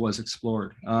series and was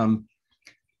explored.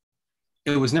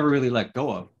 It was never really let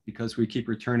go of because we keep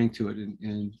returning to it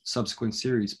in subsequent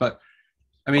series. But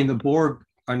I mean, the Borg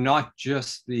are not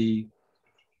just the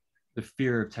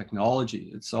fear of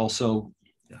technology. It's also,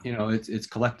 you know, it's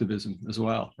collectivism as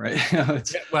well, right?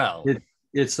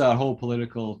 It's a whole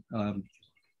political,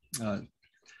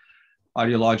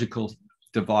 ideological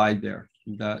divide there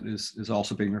that is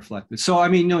also being reflected. So I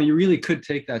mean, no, you really could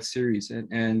take that series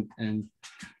and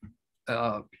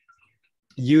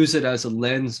use it as a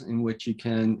lens in which you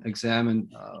can examine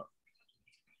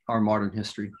our modern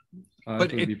history.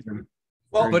 But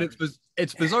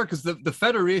it's bizarre because the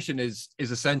Federation is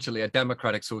essentially a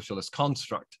democratic socialist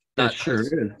construct that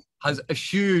has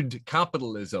eschewed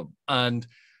capitalism, and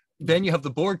then you have the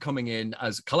Borg coming in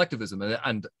as collectivism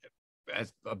and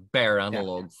as a bare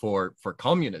analog for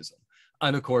communism,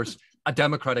 and of course a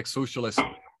democratic socialist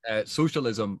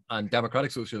socialism and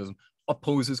democratic socialism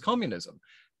opposes communism.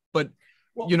 But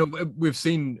you know, we've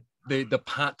seen the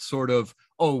pat sort of,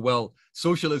 oh well,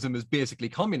 socialism is basically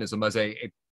communism as a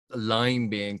line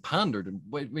being pandered, and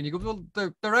when you go,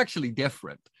 well, they're actually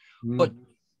different. But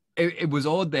it was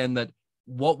odd then that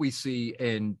what we see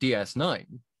in DS9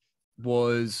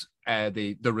 was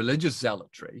the religious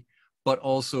zealotry, but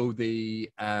also the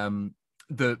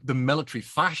military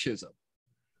fascism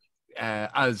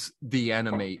as the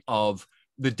enemy of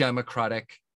the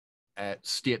democratic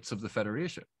states of the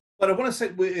Federation. But I want to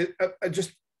say,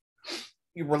 just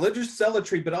religious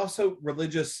zealotry, but also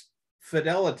religious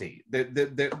fidelity.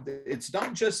 It's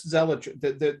not just zealotry.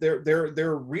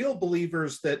 There are real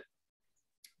believers that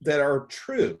are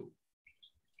true,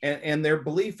 and their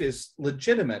belief is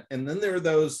legitimate. And then there are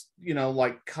those, you know,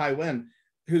 like Kai Wen,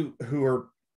 who are,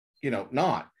 you know,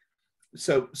 not.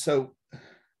 So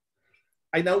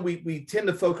I know we tend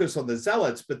to focus on the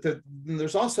zealots, but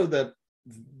there's also the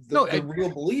real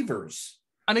believers.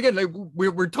 And again, like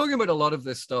we're talking about a lot of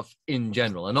this stuff in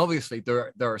general, and obviously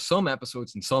there are some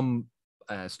episodes and some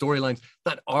storylines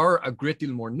that are a great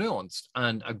deal more nuanced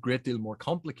and a great deal more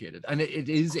complicated, and it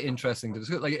is interesting to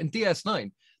discuss. Like in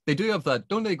DS9, they do have that,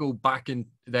 don't they? Go back in,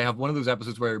 they have one of those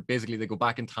episodes where basically they go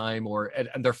back in time,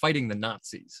 and they're fighting the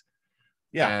Nazis.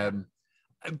 Yeah,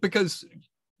 because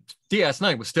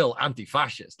DS9 was still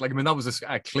anti-fascist. Like, I mean, that was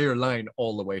a clear line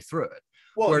all the way through it.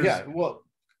 Well, whereas,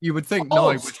 you would think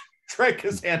Trek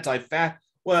is anti-fat.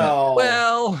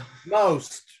 Well,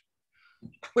 most.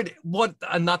 But what,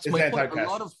 and that's my point.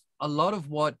 A lot of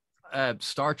what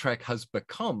Star Trek has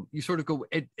become, you sort of go,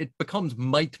 it becomes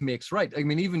might makes right. I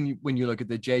mean, even when you look at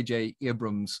the J.J.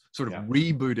 Abrams sort of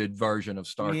rebooted version of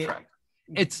Star Trek,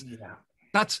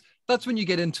 that's when you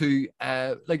get into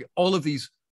like all of these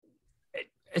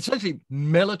essentially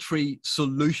military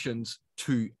solutions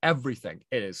to everything.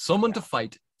 It is someone to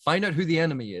fight, find out who the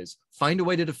enemy is, find a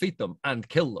way to defeat them, and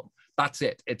kill them. That's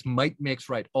it. It's might makes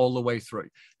right all the way through.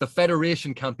 The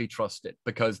Federation can't be trusted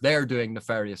because they're doing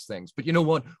nefarious things. But you know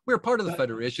what? We're part of the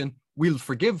Federation. We'll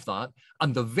forgive that.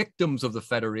 And the victims of the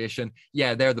Federation,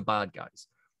 yeah, they're the bad guys.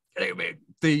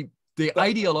 The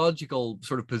ideological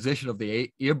sort of position of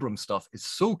the Abrams stuff is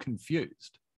so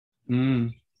confused. I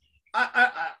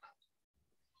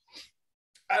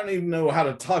don't even know how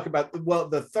to talk about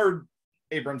the third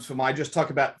Abrams film. I just talk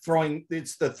about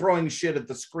it's the throwing shit at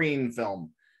the screen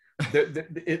film.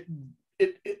 In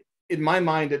my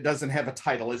mind, it doesn't have a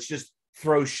title. It's just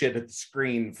throw shit at the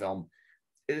screen film.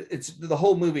 It's the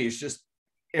whole movie is just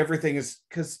everything is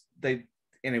because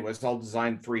it's all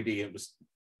designed 3D. It was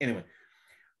anyway.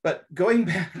 But going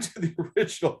back to the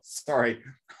original, sorry,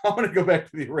 I want to go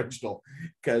back to the original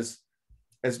because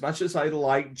as much as I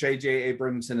like J.J.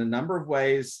 Abrams in a number of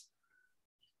ways,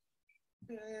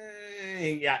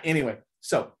 anyway.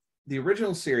 So the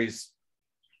original series,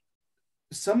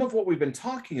 some of what we've been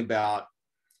talking about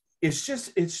is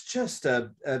just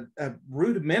a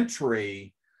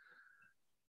rudimentary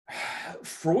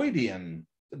Freudian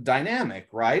dynamic,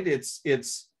 right? It's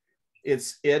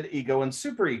id, ego, and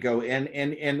superego,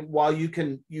 and while you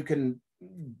can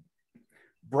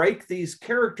break these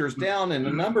characters down in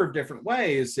a number of different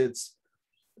ways. It's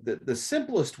the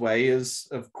simplest way is,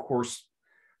 of course,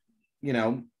 you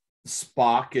know,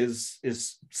 Spock is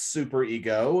super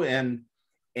ego, and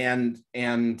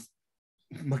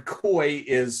McCoy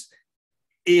is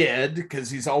id because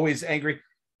he's always angry,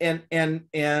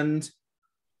 and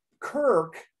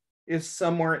Kirk is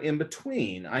somewhere in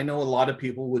between. I know a lot of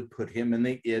people would put him in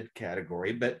the id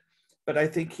category, but I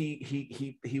think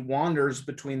he wanders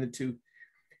between the two.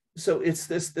 So it's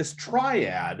this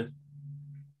triad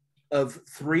of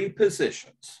three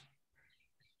positions.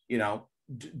 You know,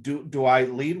 do I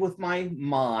lead with my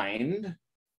mind?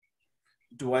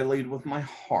 Do I lead with my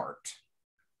heart?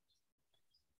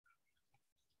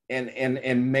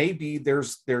 And maybe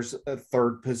there's a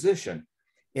third position.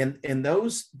 And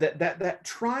those that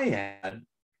triad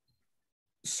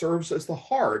serves as the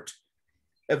heart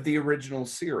of the original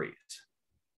series.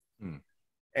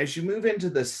 As you move into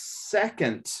the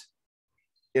second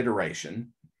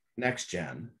iteration, Next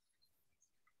Gen,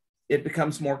 it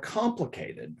becomes more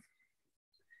complicated,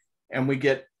 and we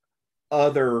get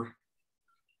other.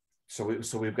 So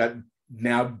we've got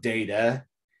now Data,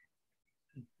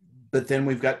 but then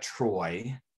we've got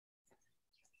Troy,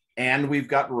 and we've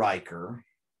got Riker,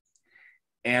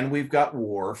 and we've got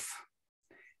Worf,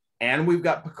 and we've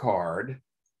got Picard,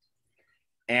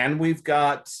 and we've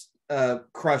got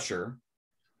Crusher.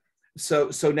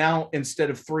 So now instead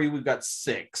of 3, we've got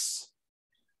 6.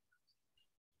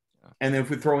 And then if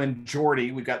we throw in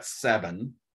Geordi, we've got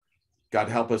 7. God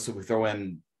help us if we throw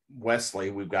in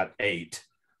Wesley, we've got 8.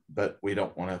 But we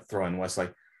don't want to throw in Wesley.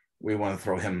 We want to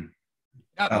throw him.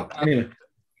 Anyway,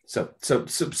 so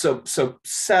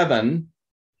 7.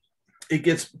 It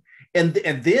gets, and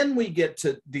then we get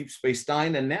to Deep Space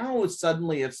Nine, and now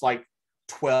suddenly it's like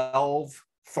 12,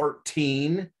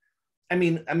 13. I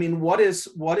mean, what is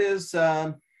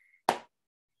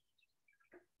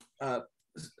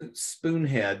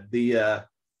Spoonhead, the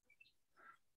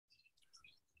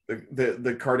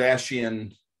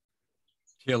Kardashian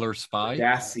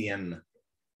Kardashian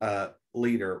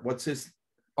leader? What's his?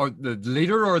 Or the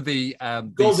leader, or the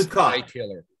Gul Dukat.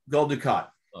 Taylor. Gul Dukat.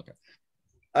 Okay.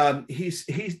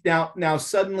 He's now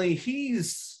suddenly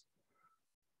he's.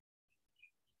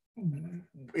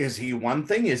 Is he one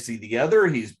thing? Is he the other?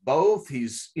 He's both.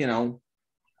 He's, you know,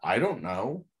 I don't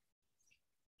know.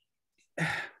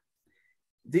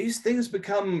 These things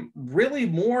become really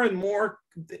more and more.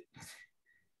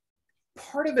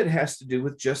 Part of it has to do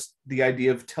with just the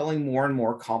idea of telling more and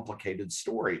more complicated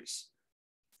stories,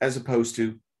 as opposed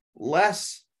to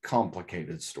less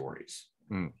complicated stories.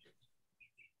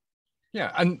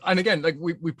 Yeah, and again, like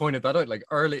we pointed that out, like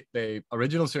early, the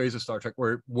original series of Star Trek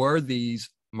were these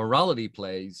morality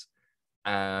plays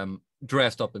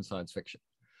dressed up in science fiction.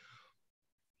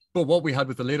 But what we had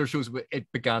with the later shows, it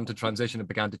began to transition, it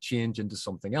began to change into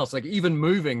something else. Like even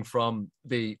moving from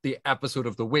the episode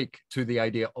of the week to the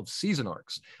idea of season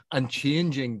arcs and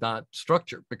changing that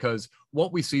structure, because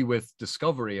what we see with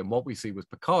Discovery and what we see with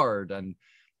Picard and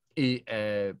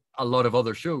a lot of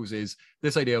other shows is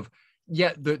this idea of,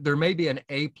 yeah, there may be an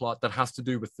A plot that has to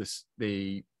do with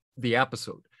the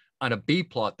episode, and a B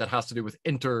plot that has to do with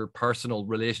interpersonal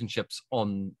relationships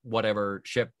on whatever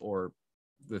ship or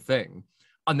the thing.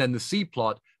 And then the C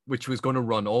plot, which was going to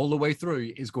run all the way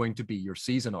through, is going to be your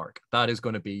season arc. That is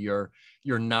going to be your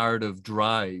narrative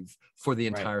drive for the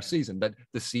entire season. That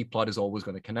the C plot is always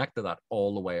going to connect to that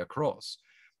all the way across.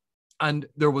 And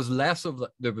there was less of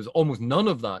that. There was almost none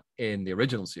of that in the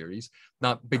original series.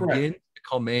 That began to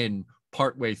come in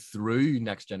partway through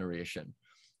Next Generation,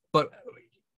 but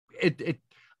it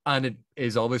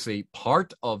is obviously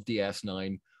part of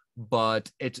DS9. But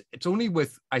it's only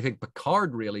with, I think,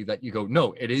 Picard really that you go,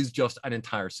 no, it is just an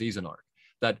entire season arc.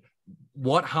 That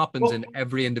what happens in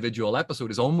every individual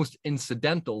episode is almost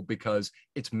incidental because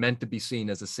it's meant to be seen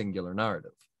as a singular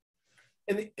narrative.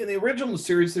 In the original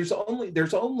series, there's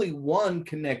only one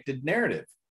connected narrative.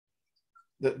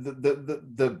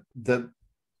 The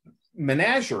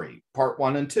menagerie, part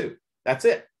 1 and 2. That's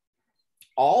it.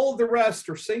 All of the rest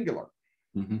are singular.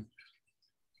 Mm-hmm.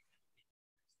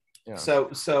 Yeah.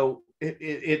 So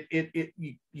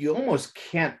you almost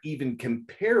can't even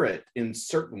compare it in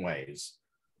certain ways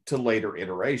to later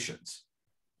iterations.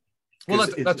 Well,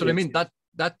 that's what I mean.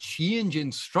 That change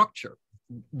in structure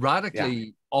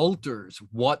radically alters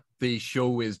what the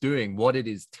show is doing, what it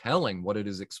is telling, what it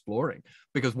is exploring.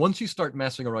 Because once you start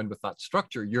messing around with that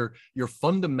structure, you're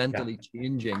fundamentally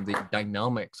changing the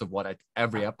dynamics of what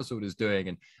every episode is doing,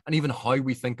 and even how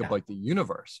we think about the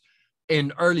universe.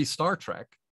 In early Star Trek,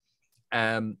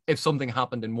 if something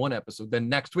happened in one episode, then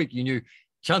next week you knew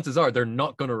chances are they're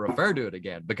not going to refer to it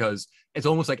again, because it's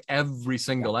almost like every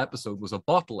single episode was a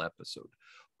bottle episode.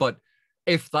 But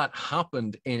if that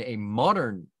happened in a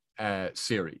modern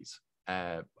series,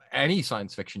 any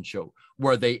science fiction show,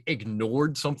 where they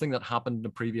ignored something that happened in the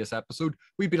previous episode,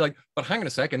 we'd be like, but hang on a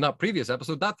second, that previous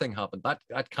episode, that thing happened.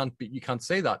 That can't be, you can't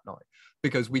say that now,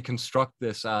 because we construct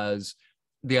this as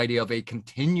the idea of a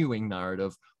continuing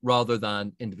narrative rather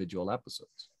than individual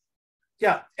episodes.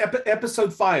 Yeah,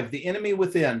 episode 5, The Enemy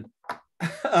Within.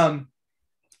 The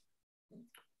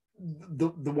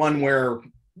one where,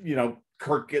 you know,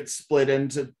 Kirk gets split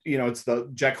into, you know, it's the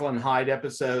Jekyll and Hyde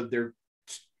episode. They're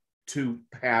two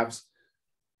halves.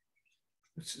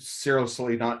 It's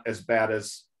seriously not as bad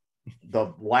as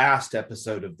the last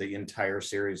episode of the entire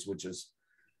series, which is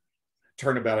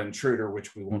Turnabout Intruder,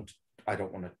 which I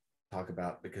don't want to talk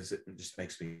about because it just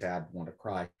makes me sad and want to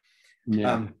cry.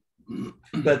 Yeah.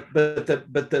 But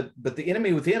the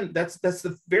Enemy Within, that's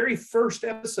the very first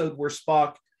episode where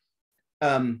Spock,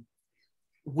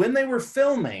 when they were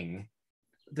filming,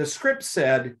 the script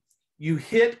said you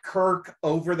hit Kirk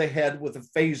over the head with a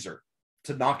phaser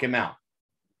to knock him out.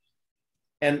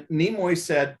 And Nimoy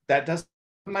said, that doesn't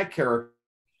fit my character.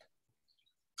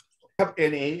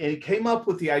 And he came up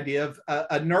with the idea of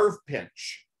a nerve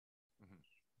pinch.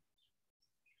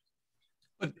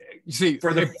 But you see,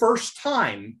 for the first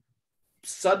time,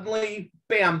 suddenly,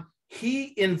 bam,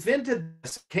 he invented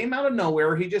this, came out of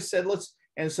nowhere. He just said, let's,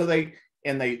 and so they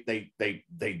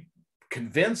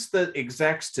convinced the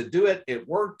execs to do it. It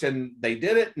worked, and they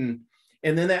did it. And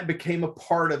then that became a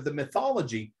part of the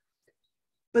mythology.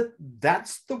 But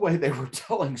that's the way they were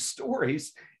telling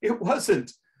stories. It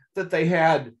wasn't that they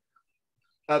had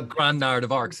a grand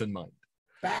narrative arcs in mind.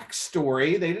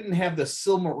 Backstory. They didn't have the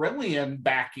Silmarillion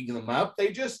backing them up.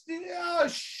 They just, oh,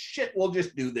 shit, we'll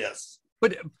just do this.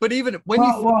 But even when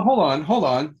well, hold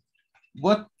on.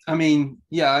 What, I mean,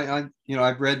 yeah,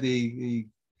 I've read the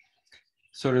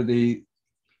sort of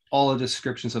all the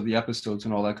descriptions of the episodes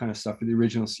and all that kind of stuff for the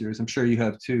original series. I'm sure you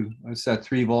have too. It's that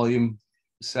 3-volume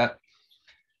set.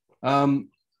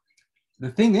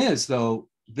 The thing is, though,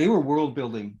 they were world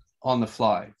building on the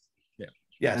fly. Yeah.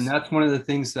 Yes. And that's one of the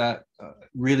things that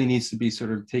really needs to be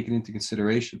sort of taken into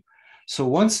consideration. So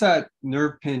once that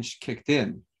nerve pinch kicked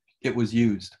in, it was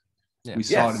used. Yeah. We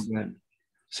saw it again.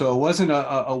 So it wasn't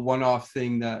a one-off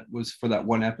thing that was for that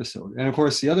one episode. And of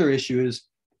course, the other issue is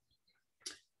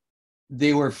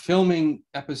they were filming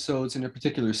episodes in a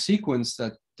particular sequence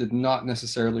that did not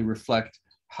necessarily reflect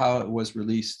how it was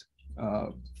released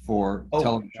for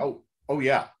television. Oh,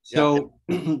 yeah. So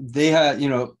they had,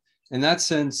 in that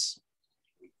sense,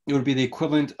 it would be the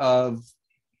equivalent of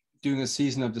doing a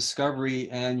season of Discovery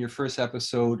and your first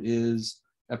episode is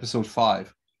episode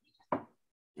 5.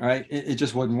 All right, it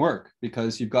just wouldn't work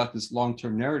because you've got this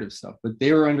long-term narrative stuff, but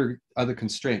they were under other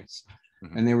constraints,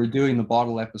 and they were doing the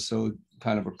bottle episode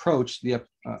kind of approach, the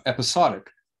episodic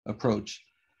approach.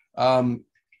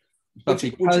 But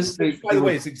because by the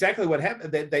way, it's exactly what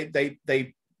happened.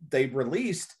 They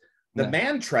released the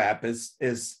Man Trap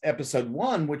is episode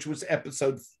 1, which was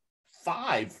episode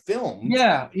 5 filmed.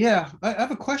 Yeah. I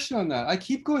have a question on that. I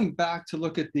keep going back to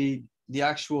look at the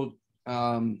actual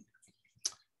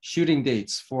shooting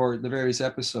dates for the various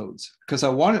episodes because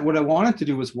what I wanted to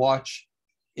do was watch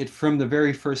it from the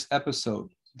very first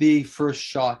episode, the first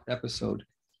shot episode,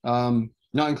 not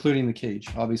including the cage,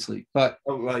 obviously, but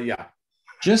yeah,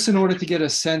 just in order to get a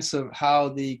sense of how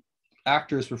the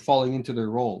actors were falling into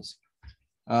their roles.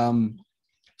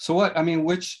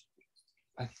 Which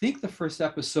I think the first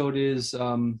episode is it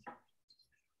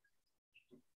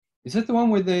the one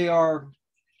where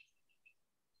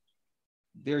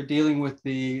they're dealing with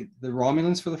the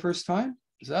Romulans for the first time?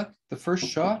 Is that the first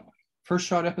shot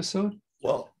episode?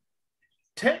 Well,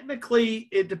 technically,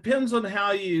 it depends on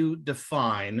how you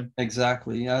define.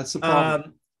 Exactly. Yeah, that's the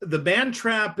problem. The Man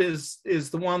Trap is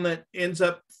the one that ends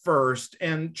up first,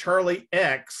 and Charlie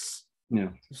X,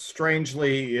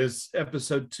 strangely, is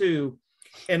episode 2,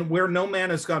 and Where No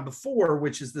Man Has Gone Before,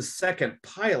 which is the second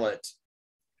pilot,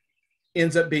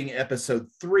 ends up being episode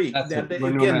 3.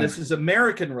 Again, this is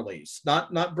American release,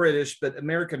 not British, but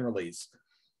American release.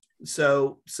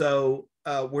 So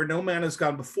Where No Man Has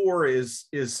Gone Before is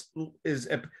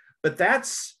but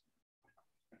that's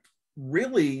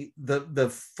really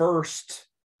the first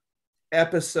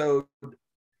episode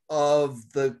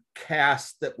of the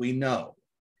cast that we know,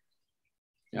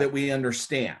 that we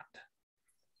understand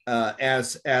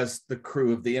as the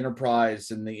crew of the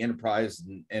Enterprise and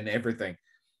and everything.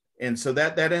 And so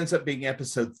that ends up being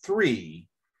episode 3.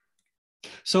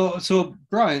 So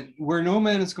Brian, Where No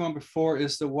Man Has Gone Before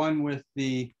is the one with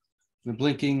the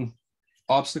blinking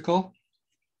obstacle.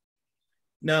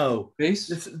 No, Space?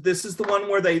 this is the one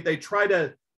where they try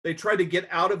to get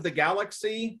out of the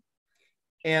galaxy,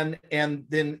 and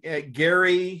then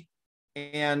Gary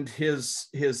and his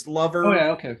lover Oh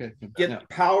yeah, okay. get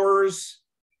powers,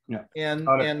 Yeah.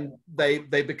 and they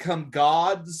become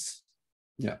gods.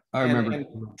 Yeah, I remember. And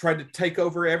try to take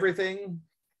over everything.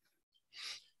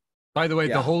 By the way,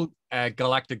 Yeah. the whole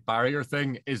galactic barrier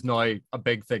thing is now a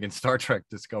big thing in Star Trek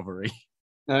Discovery.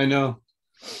 I know.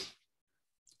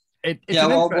 It's Yeah, an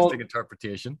well, interesting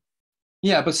interpretation.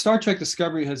 Yeah, but Star Trek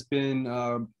Discovery has been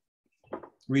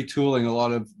retooling a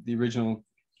lot of the original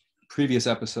previous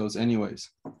episodes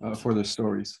anyways, for their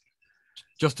stories.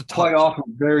 Just to touch. Quite often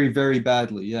very, very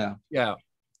badly, yeah. Yeah.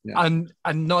 Yeah. And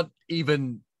not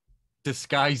even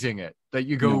disguising it. That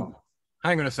you go, No.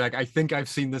 hang on a sec, I think I've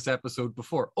seen this episode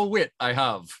before. Oh wait, I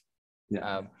have.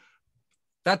 Yeah.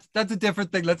 That's a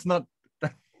different thing. Let's not.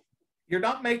 You're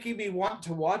not making me want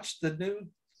to watch the new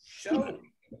show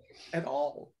at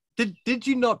all. Did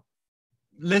you not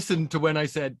listen to when I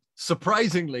said,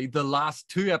 surprisingly, the last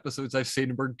 2 episodes I've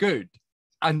seen were good,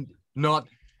 and not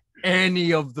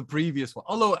any of the previous one?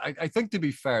 Although I think, to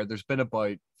be fair, there's been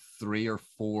about 3 or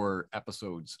 4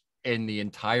 episodes in the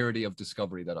entirety of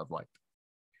Discovery that I've liked.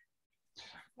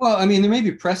 Well, I mean, there may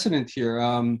be precedent here.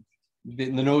 The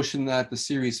notion that the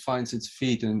series finds its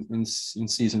feet in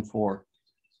season 4.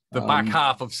 The back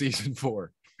half of season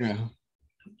 4. Yeah.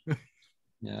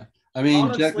 Yeah. I mean,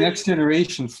 Honestly, Next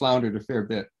Generation floundered a fair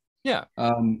bit. Yeah.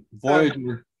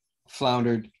 Voyager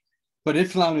floundered, but it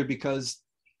floundered because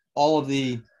all of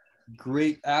the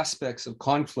great aspects of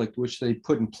conflict which they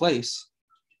put in place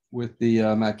with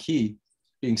the Maquis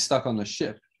being stuck on the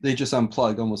ship, they just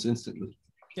unplugged almost instantly.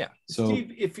 Yeah. So,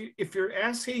 Steve, if you're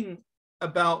asking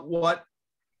about what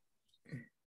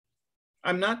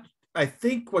I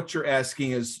think what you're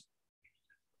asking is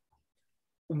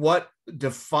what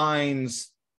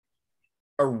defines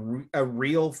a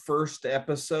real first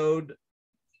episode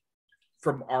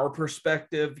from our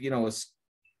perspective, as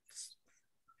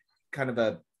kind of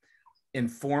a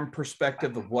informed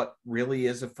perspective of what really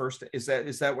is a first. Is that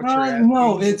what you're asking?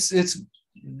 No, it's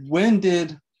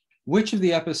which of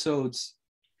the episodes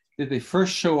did they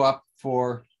first show up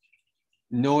for,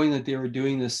 knowing that they were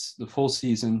doing this the full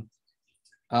season,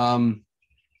 and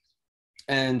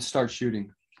start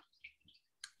shooting?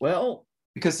 Well,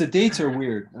 because the dates are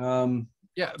weird.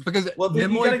 Yeah, because then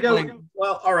you gotta go.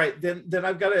 Well, all right, then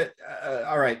I've got to.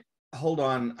 All right, hold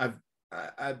on.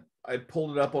 I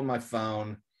pulled it up on my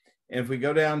phone, and if we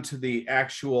go down to the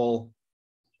actual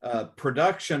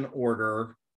production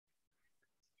order,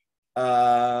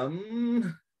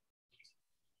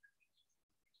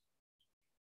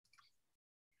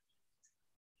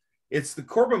 it's the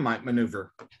Corbomite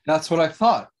maneuver. That's what I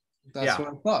thought.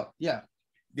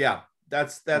 Yeah.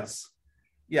 That's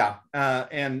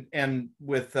and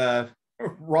with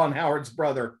Ron Howard's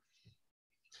brother.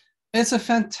 It's a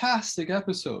fantastic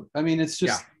episode. I mean, it's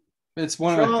just it's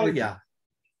one of my yeah.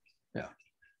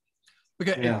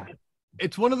 Okay,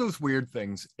 it's one of those weird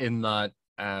things in that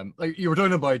like you were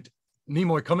talking about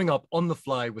Nimoy coming up on the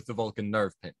fly with the Vulcan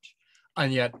nerve pinch,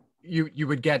 and yet you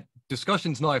would get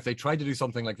discussions now if they tried to do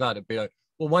something like that. It'd be like,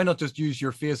 well, why not just use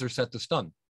your phaser set to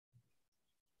stun?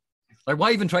 Like,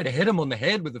 why even try to hit him on the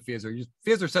head with the phaser? Use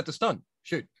phaser set to stun,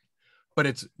 shoot. But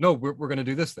it's no, we're going to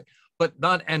do this thing. But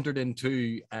that entered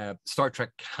into Star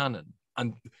Trek canon,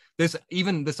 and this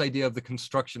idea of the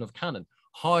construction of canon.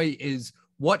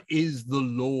 What is the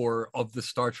lore of the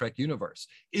Star Trek universe?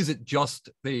 Is it just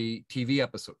the TV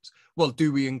episodes? Well,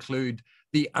 do we include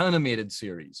the animated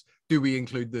series? Do we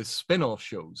include the spin-off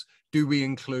shows? Do we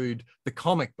include the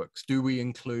comic books? Do we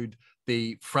include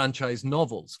the franchise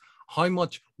novels?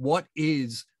 What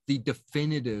is the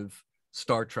definitive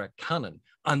Star Trek canon?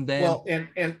 And then, well,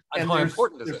 and how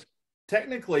important is it?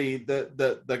 Technically,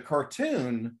 the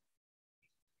cartoon,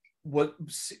 what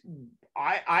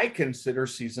I consider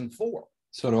season 4.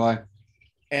 So do I.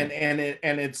 And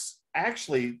it's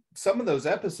actually, some of those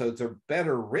episodes are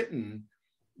better written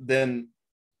than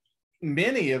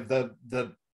many of the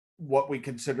what we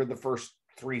consider the first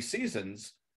 3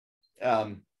 seasons.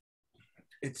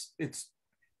 It's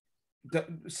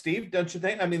Steve, don't you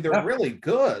think? I mean, they're really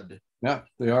good. Yeah,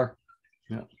 they are.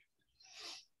 Yeah.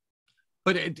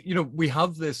 But we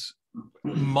have this,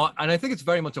 and I think it's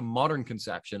very much a modern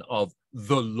conception of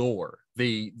the lore,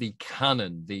 the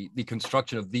canon, the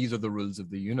construction of these are the rules of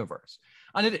the universe,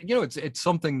 and it's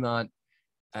something that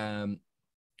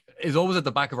is always at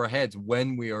the back of our heads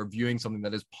when we are viewing something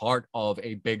that is part of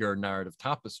a bigger narrative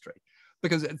tapestry,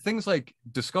 because things like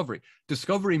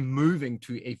Discovery moving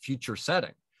to a future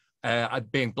setting,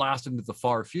 being blasted into the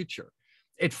far future,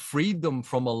 it freed them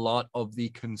from a lot of the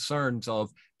concerns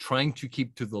of trying to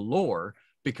keep to the lore,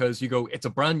 because you go, it's a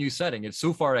brand new setting. It's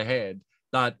so far ahead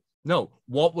that no,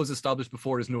 what was established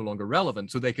before is no longer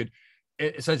relevant. So they could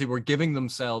essentially were giving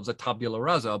themselves a tabula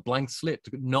rasa, a blank slate,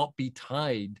 to not be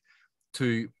tied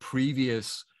to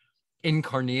previous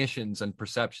incarnations and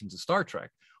perceptions of Star Trek.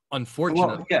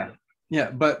 Unfortunately, yeah,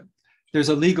 but there's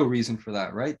a legal reason for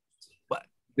that, right? But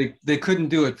they couldn't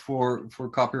do it for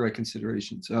copyright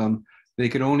considerations. They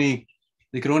could only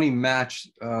match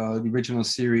the original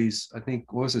series. I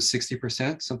think, what was it,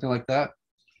 60%, something like that.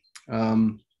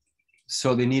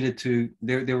 So they needed to.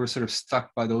 They were sort of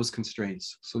stuck by those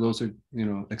constraints. So those are, you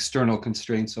know, external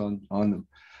constraints on them.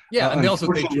 Yeah, and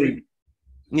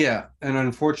and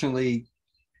unfortunately,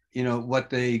 you know, what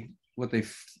they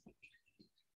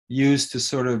used to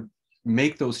sort of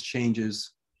make those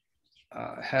changes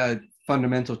had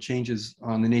fundamental changes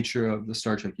on the nature of the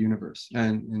Star Trek universe,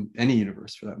 and in any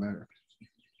universe for that matter.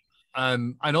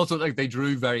 And also, like, they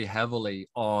drew very heavily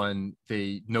on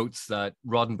the notes that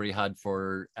Roddenberry had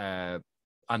for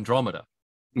Andromeda,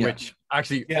 which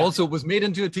actually also was made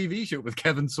into a TV show with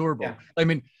Kevin Sorbo. Yeah. I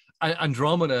mean,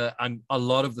 Andromeda and a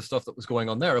lot of the stuff that was going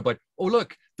on there about, oh,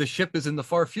 look, the ship is in the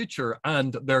far future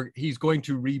and he's going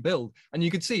to rebuild. And you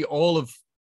could see all of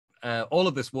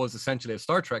this was essentially a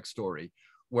Star Trek story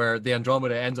where the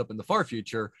Andromeda ends up in the far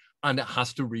future and it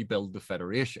has to rebuild the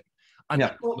Federation. And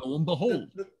lo and behold,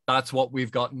 that's what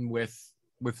we've gotten with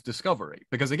Discovery,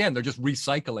 because again, they're just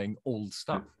recycling old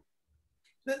stuff.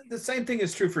 The same thing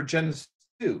is true for Genesis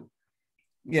 2.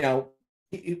 You know,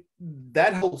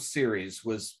 that whole series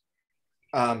was,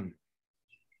 not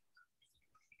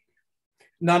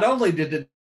only did it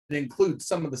include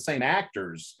some of the same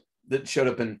actors that showed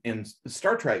up in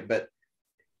Star Trek, but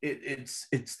it's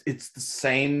the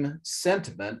same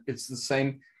sentiment. It's the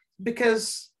same,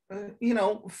 because you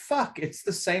know, it's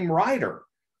the same writer.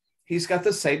 He's got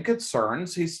the same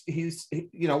concerns. He's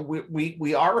you know,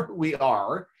 we are who we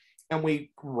are, and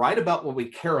we write about what we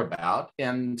care about,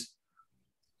 and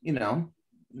you know,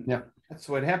 that's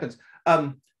what happens.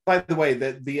 By the way,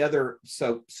 the other,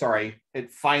 so sorry,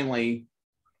 it finally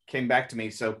came back to me.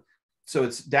 So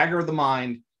it's Dagger of the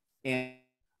Mind and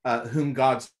Whom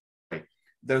God's Right.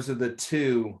 Those are the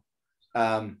two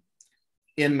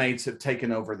inmates have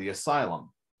taken over the asylum.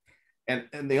 And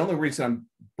the only reason I'm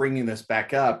bringing this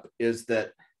back up is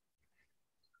that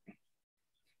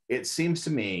it seems to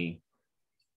me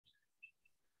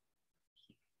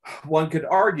one could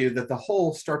argue that the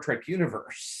whole Star Trek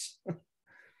universe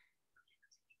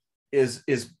is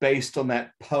based on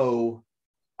that Poe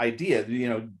idea, you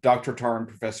know, Dr. Tar and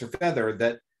Professor Feather,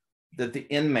 that the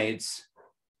inmates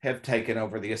have taken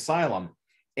over the asylum,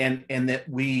 and that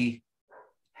we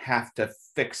have to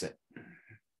fix it.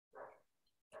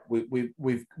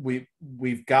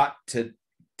 We've got to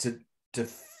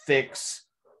fix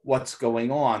what's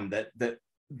going on,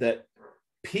 that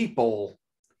people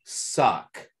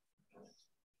suck,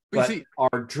 but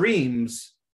our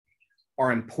dreams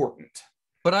are important.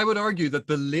 But I would argue that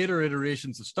the later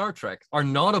iterations of Star Trek are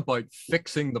not about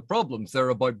fixing the problems. They're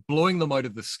about blowing them out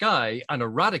of the sky and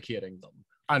eradicating them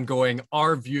and going,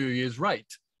 our view is right.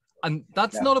 And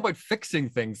that's not about fixing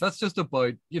things. That's just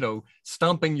about, you know,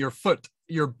 stamping your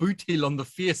boot heel on the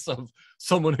face of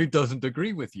someone who doesn't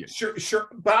agree with you. Sure.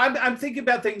 But I'm thinking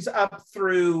about things up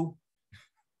through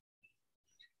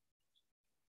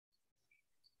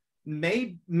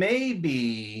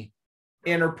maybe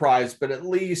Enterprise, but at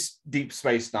least Deep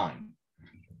Space Nine.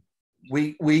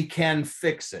 We can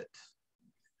fix it.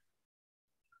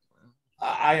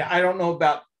 I don't know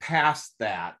about past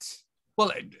that.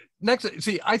 Well,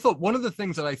 I thought one of the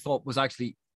things that I thought was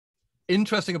actually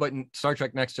interesting about Star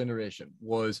Trek Next Generation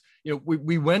was, you know,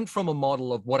 we went from a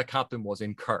model of what a captain was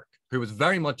in Kirk, who was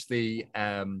very much the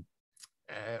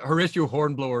Horatio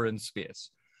Hornblower in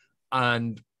space,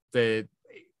 and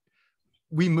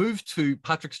we moved to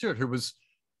Patrick Stewart, who was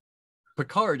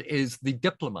Picard is the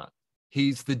diplomat.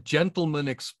 He's the gentleman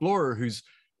explorer who's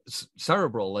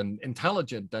cerebral and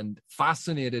intelligent and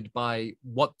fascinated by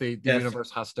what the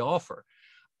universe has to offer.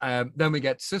 Then we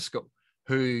get Sisko,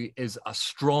 who is a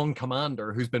strong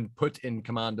commander who's been put in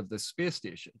command of this space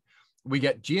station. We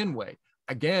get Janeway,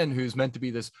 again, who's meant to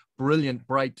be this brilliant,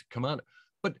 bright commander.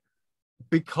 But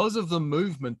because of the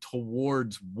movement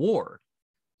towards war,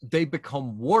 they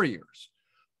become warriors.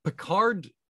 Picard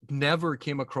never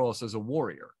came across as a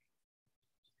warrior.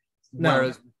 No.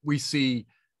 Whereas we see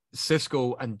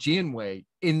Sisko and Janeway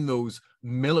in those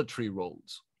military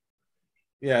roles.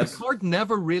 Yes. Picard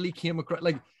never really came across,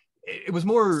 like, it was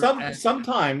more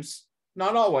sometimes,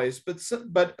 not always, but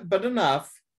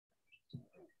enough.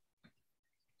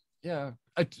 Yeah.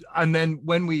 And then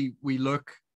when we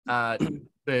look at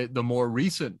the more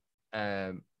recent,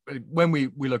 when we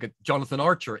look at Jonathan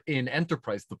Archer in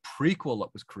Enterprise, the prequel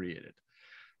that was created,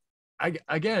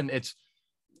 again, it's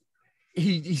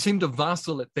he seemed to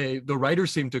vacillate. The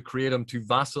writers seemed to create him to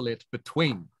vacillate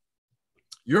between,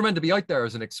 you're meant to be out there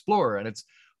as an explorer, and it's,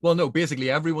 well, no, basically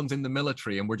everyone's in the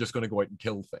military and we're just going to go out and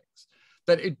kill things.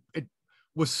 That it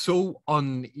was so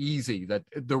uneasy that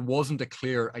there wasn't a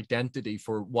clear identity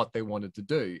for what they wanted to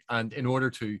do. And in order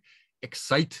to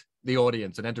excite the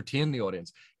audience and entertain the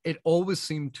audience, it always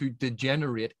seemed to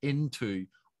degenerate into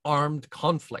armed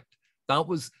conflict. That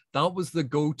was the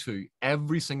go-to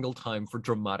every single time for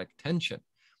dramatic tension.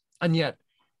 And yet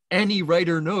any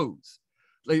writer knows,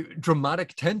 like,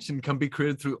 dramatic tension can be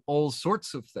created through all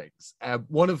sorts of things.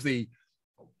 One of the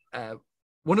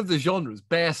genres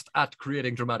best at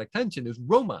creating dramatic tension is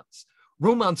romance.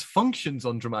 Romance functions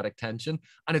on dramatic tension,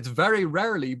 and it's very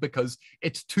rarely because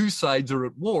it's two sides are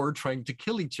at war trying to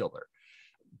kill each other.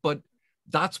 But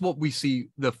that's what we see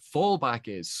the fallback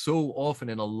is so often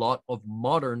in a lot of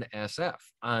modern SF.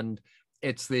 And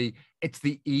it's the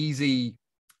easy,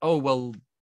 oh, well,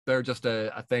 they're just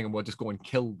a thing and we'll just go and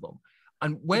kill them.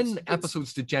 And when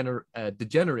episodes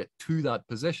degenerate to that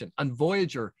position, and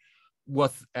Voyager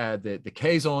with the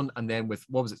Kazon, and then with,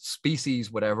 what was it,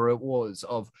 Species, whatever it was,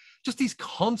 of just these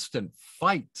constant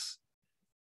fights,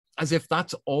 as if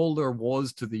that's all there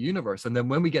was to the universe. And then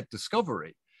when we get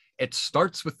Discovery, it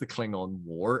starts with the Klingon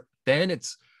War, then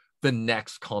it's the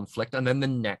next conflict, and then the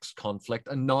next conflict,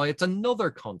 and now it's another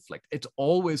conflict. It's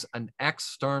always an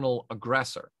external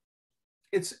aggressor.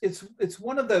 It's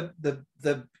one of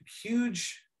the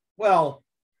huge, well,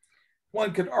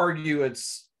 one could argue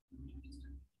it's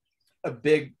a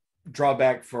big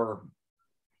drawback for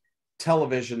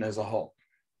television as a whole.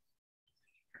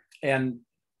 And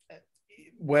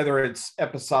whether it's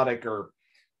episodic or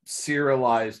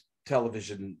serialized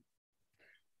television,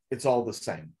 it's all the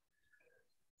same.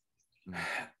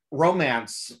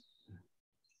 Romance,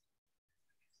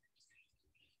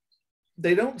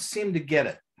 they don't seem to get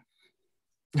it.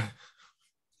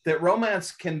 That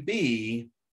romance can be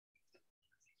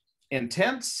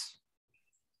intense,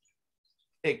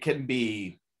 it can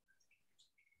be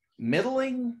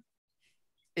middling,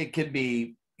 it can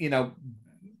be,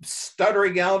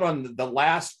 stuttering out on the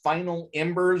last final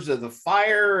embers of the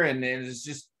fire, and it's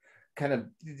just kind of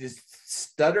just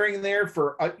stuttering there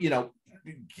for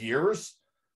years,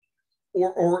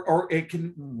 or it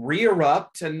can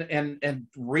re-erupt and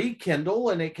rekindle,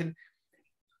 and it can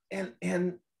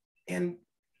and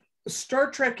Star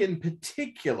Trek in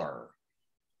particular,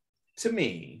 to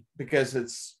me, because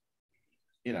it's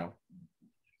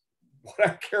what I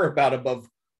care about above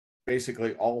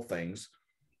basically all things,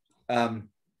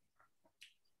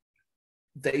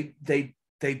 they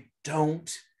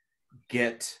don't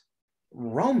get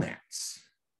romance.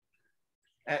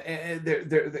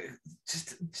 They're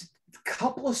just a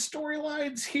couple of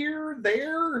storylines here,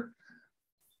 there,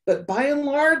 but by and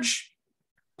large,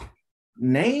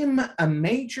 name a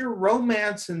major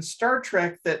romance in Star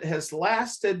Trek that has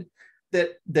lasted,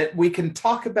 that we can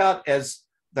talk about as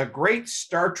the great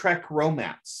Star Trek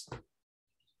romance.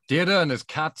 Data and his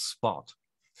cat Spot.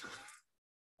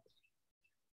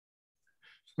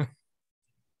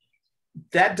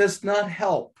 That does not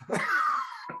help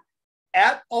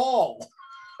at all.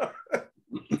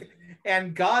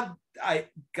 And God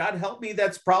help me,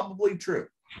 that's probably true.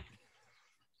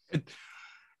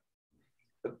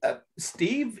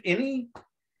 Steve, any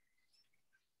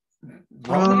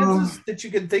romances that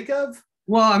you can think of?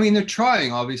 Well, I mean, they're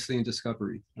trying, obviously, in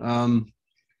Discovery.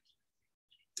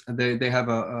 They have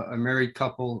a married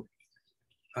couple.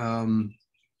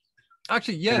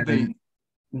 Actually, yeah,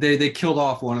 they killed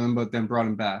off one of them, but then brought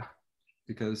him back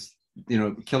because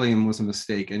killing him was a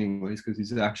mistake, anyways, because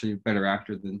he's actually a better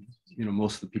actor than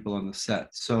most of the people on the set.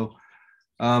 So,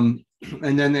 and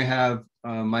then they have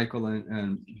Michael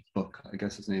and Book, I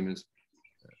guess his name is.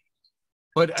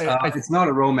 But it's not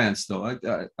a romance, though.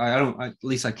 I don't. At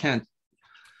least I can't.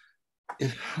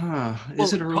 Is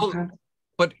it a romance?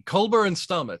 But Culber and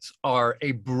Stamets are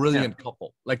a brilliant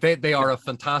couple. Like they are a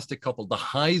fantastic couple. The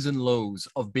highs and lows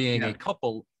of being a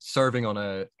couple serving on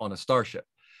a starship.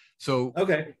 So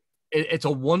okay, it's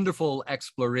a wonderful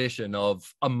exploration of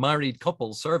a married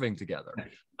couple serving together,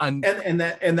 and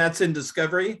that's in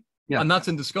Discovery. Yeah, and that's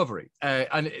in Discovery.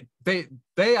 And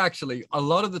they actually, a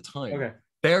lot of the time,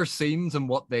 their scenes and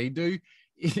what they do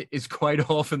is quite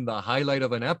often the highlight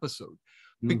of an episode.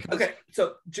 Because, okay,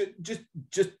 so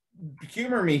just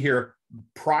humor me here.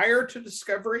 Prior to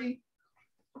Discovery,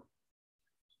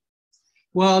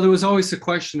 well, there was always the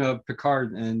question of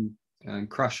Picard and and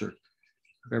Crusher,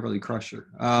 Beverly Crusher.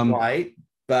 Right,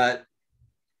 but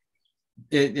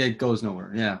it goes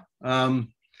nowhere. Yeah.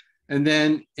 And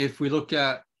then if we look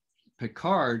at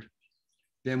Picard,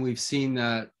 then we've seen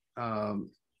that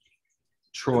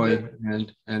Troy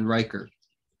and Riker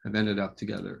have ended up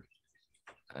together.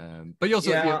 But you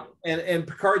also, and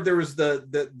Picard, there was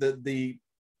the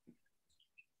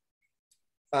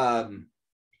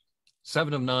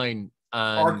 7 of 9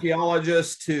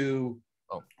 archaeologist who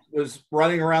was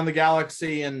running around the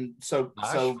galaxy, and so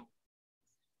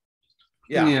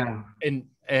yeah.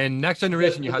 In Next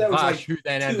Generation, you had Vash, like who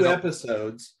then ended up 2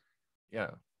 episodes.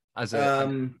 Yeah, as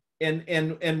a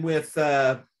and with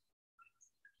the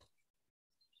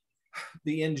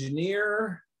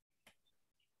engineer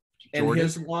and Jordan?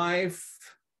 His wife.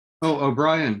 Oh,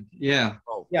 O'Brien. Yeah.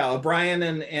 Oh. Yeah, O'Brien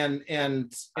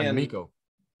and Miko.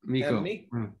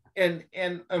 And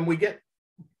we get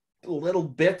little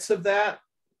bits of that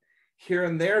here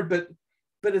and there, but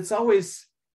it's always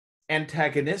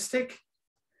antagonistic.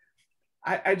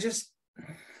 I just,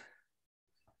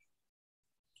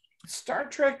 Star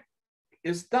Trek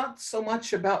is not so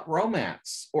much about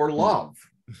romance or love.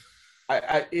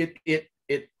 It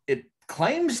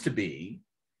claims to be,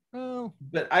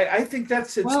 but I think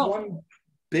that's its one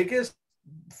biggest.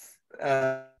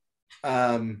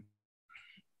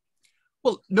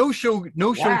 Well, no show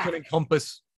can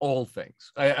encompass all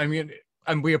things. I mean,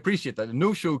 and we appreciate that.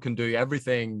 No show can do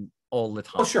everything all the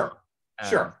time. Oh, sure.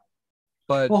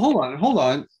 But hold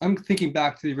on. I'm thinking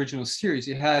back to the original series.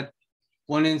 You had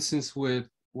one instance with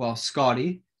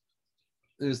Scotty.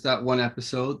 There's that one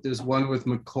episode. There's one with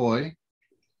McCoy,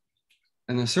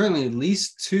 and there's certainly at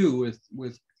least 2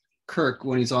 with Kirk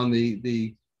when he's on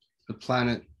the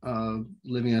planet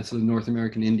living as a North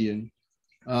American Indian.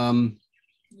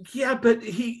 Yeah, but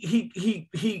he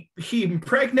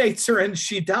impregnates her and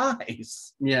she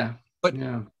dies. Yeah, but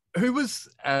who was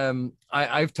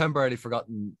I've temporarily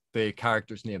forgotten the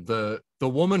character's name. The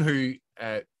woman who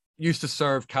used to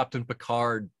serve Captain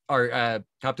Picard or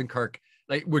Captain Kirk,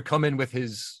 like would come in with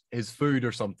his food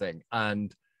or something,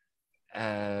 and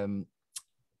Yeoman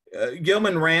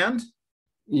Rand.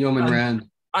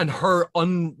 And her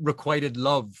unrequited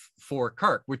love for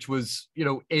Kirk, which was,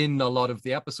 in a lot of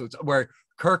the episodes where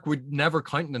Kirk would never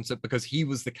countenance it because he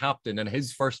was the captain and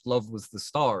his first love was the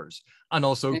stars. And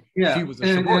also she was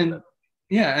a subordinate.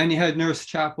 And you had Nurse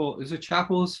Chapel. Is it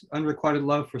Chapel's unrequited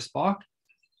love for Spock?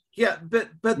 Yeah, but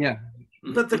the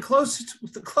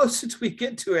closest we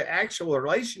get to an actual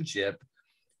relationship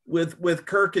with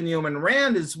Kirk and Yeoman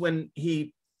Rand is when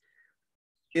he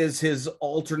is his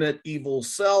alternate evil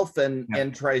self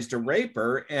and tries to rape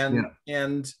her,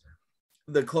 and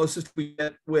the closest we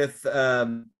get with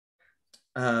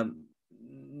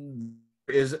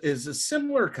is a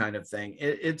similar kind of thing.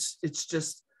 It's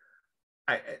just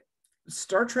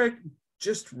Star Trek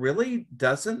just really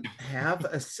doesn't have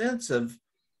a sense of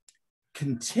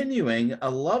continuing a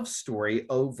love story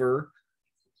over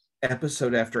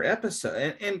episode after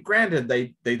episode. And granted,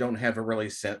 they don't have a really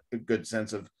good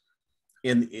sense of,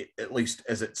 at least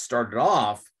as it started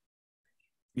off,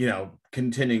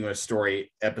 continuing a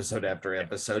story episode after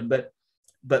episode,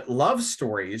 but love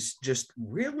stories just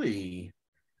really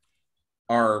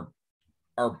are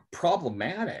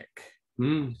problematic.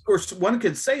 Of course, one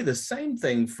could say the same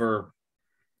thing for,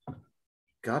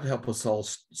 God help us all,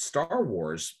 Star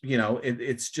Wars.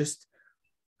 It's just,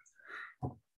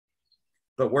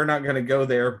 but we're not going to go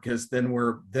there because then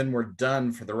we're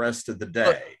done for the rest of the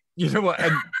day. You know what?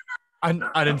 And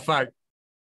in fact,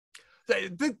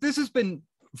 this has been,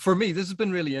 for me, this has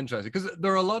been really interesting because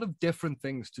there are a lot of different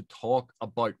things to talk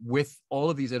about with all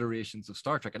of these iterations of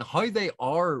Star Trek and how they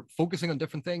are focusing on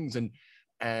different things and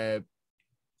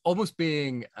almost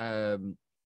being an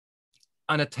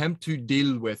attempt to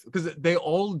deal with, because they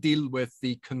all deal with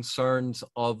the concerns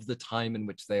of the time in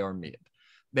which they are made.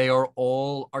 They are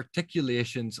all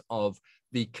articulations of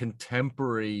the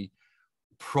contemporary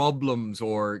problems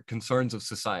or concerns of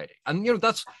society. And,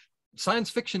 that's science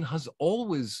fiction has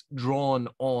always drawn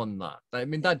on that. I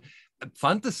mean, that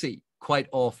fantasy quite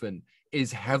often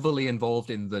is heavily involved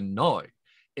in the now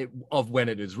of when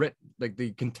it is written, like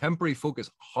the contemporary focus,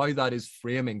 how that is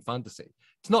framing fantasy.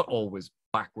 It's not always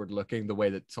backward looking the way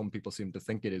that some people seem to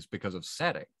think it is because of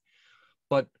setting,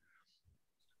 but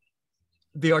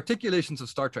the articulations of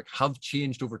Star Trek have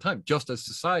changed over time, just as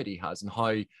society has, and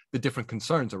how the different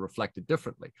concerns are reflected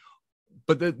differently.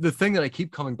 But the thing that I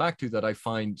keep coming back to that I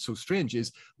find so strange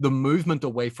is the movement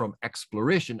away from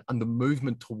exploration and the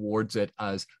movement towards it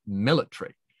as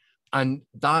military. And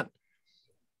that,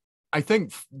 I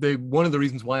think one of the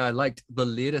reasons why I liked the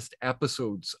latest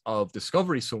episodes of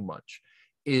Discovery so much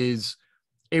is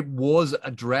it was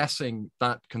addressing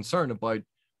that concern about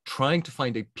trying to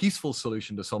find a peaceful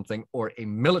solution to something or a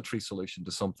military solution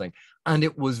to something. And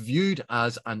it was viewed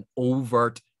as an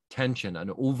overt tension,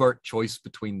 an overt choice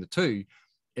between the two,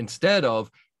 instead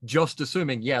of just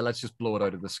assuming, yeah, let's just blow it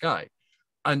out of the sky.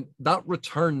 And that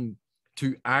return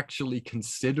to actually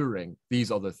considering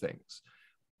these other things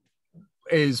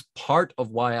is part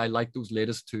of why I like those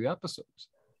latest 2 episodes.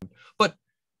 But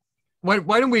why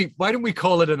don't we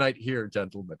call it a night here,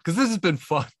 gentlemen? Because this has been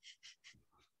fun.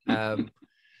 I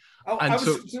was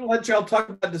going to let y'all talk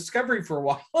about Discovery for a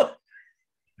while.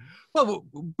 Well,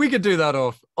 we could do that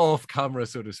off camera,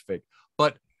 so to speak.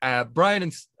 But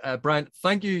Bryan,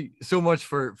 thank you so much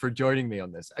for joining me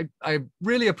on this. I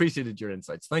really appreciated your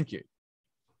insights. Thank you.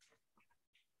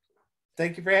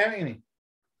 Thank you for having me.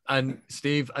 And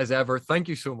Steve, as ever, thank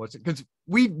you so much, because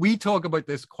we talk about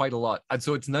this quite a lot, and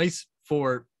so it's nice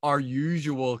for our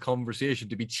usual conversation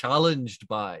to be challenged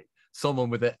by someone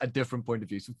with a different point of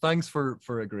view. So thanks for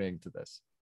agreeing to this.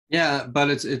 Yeah, but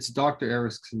it's Dr.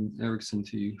 Erikson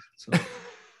to you. So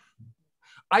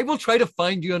I will try to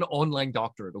find you an online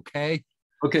doctorate, okay?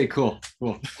 Okay, cool.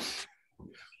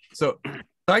 So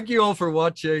thank you all for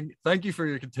watching. Thank you for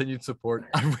your continued support,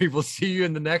 and we will see you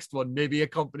in the next one, maybe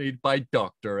accompanied by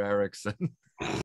Dr. Erikson.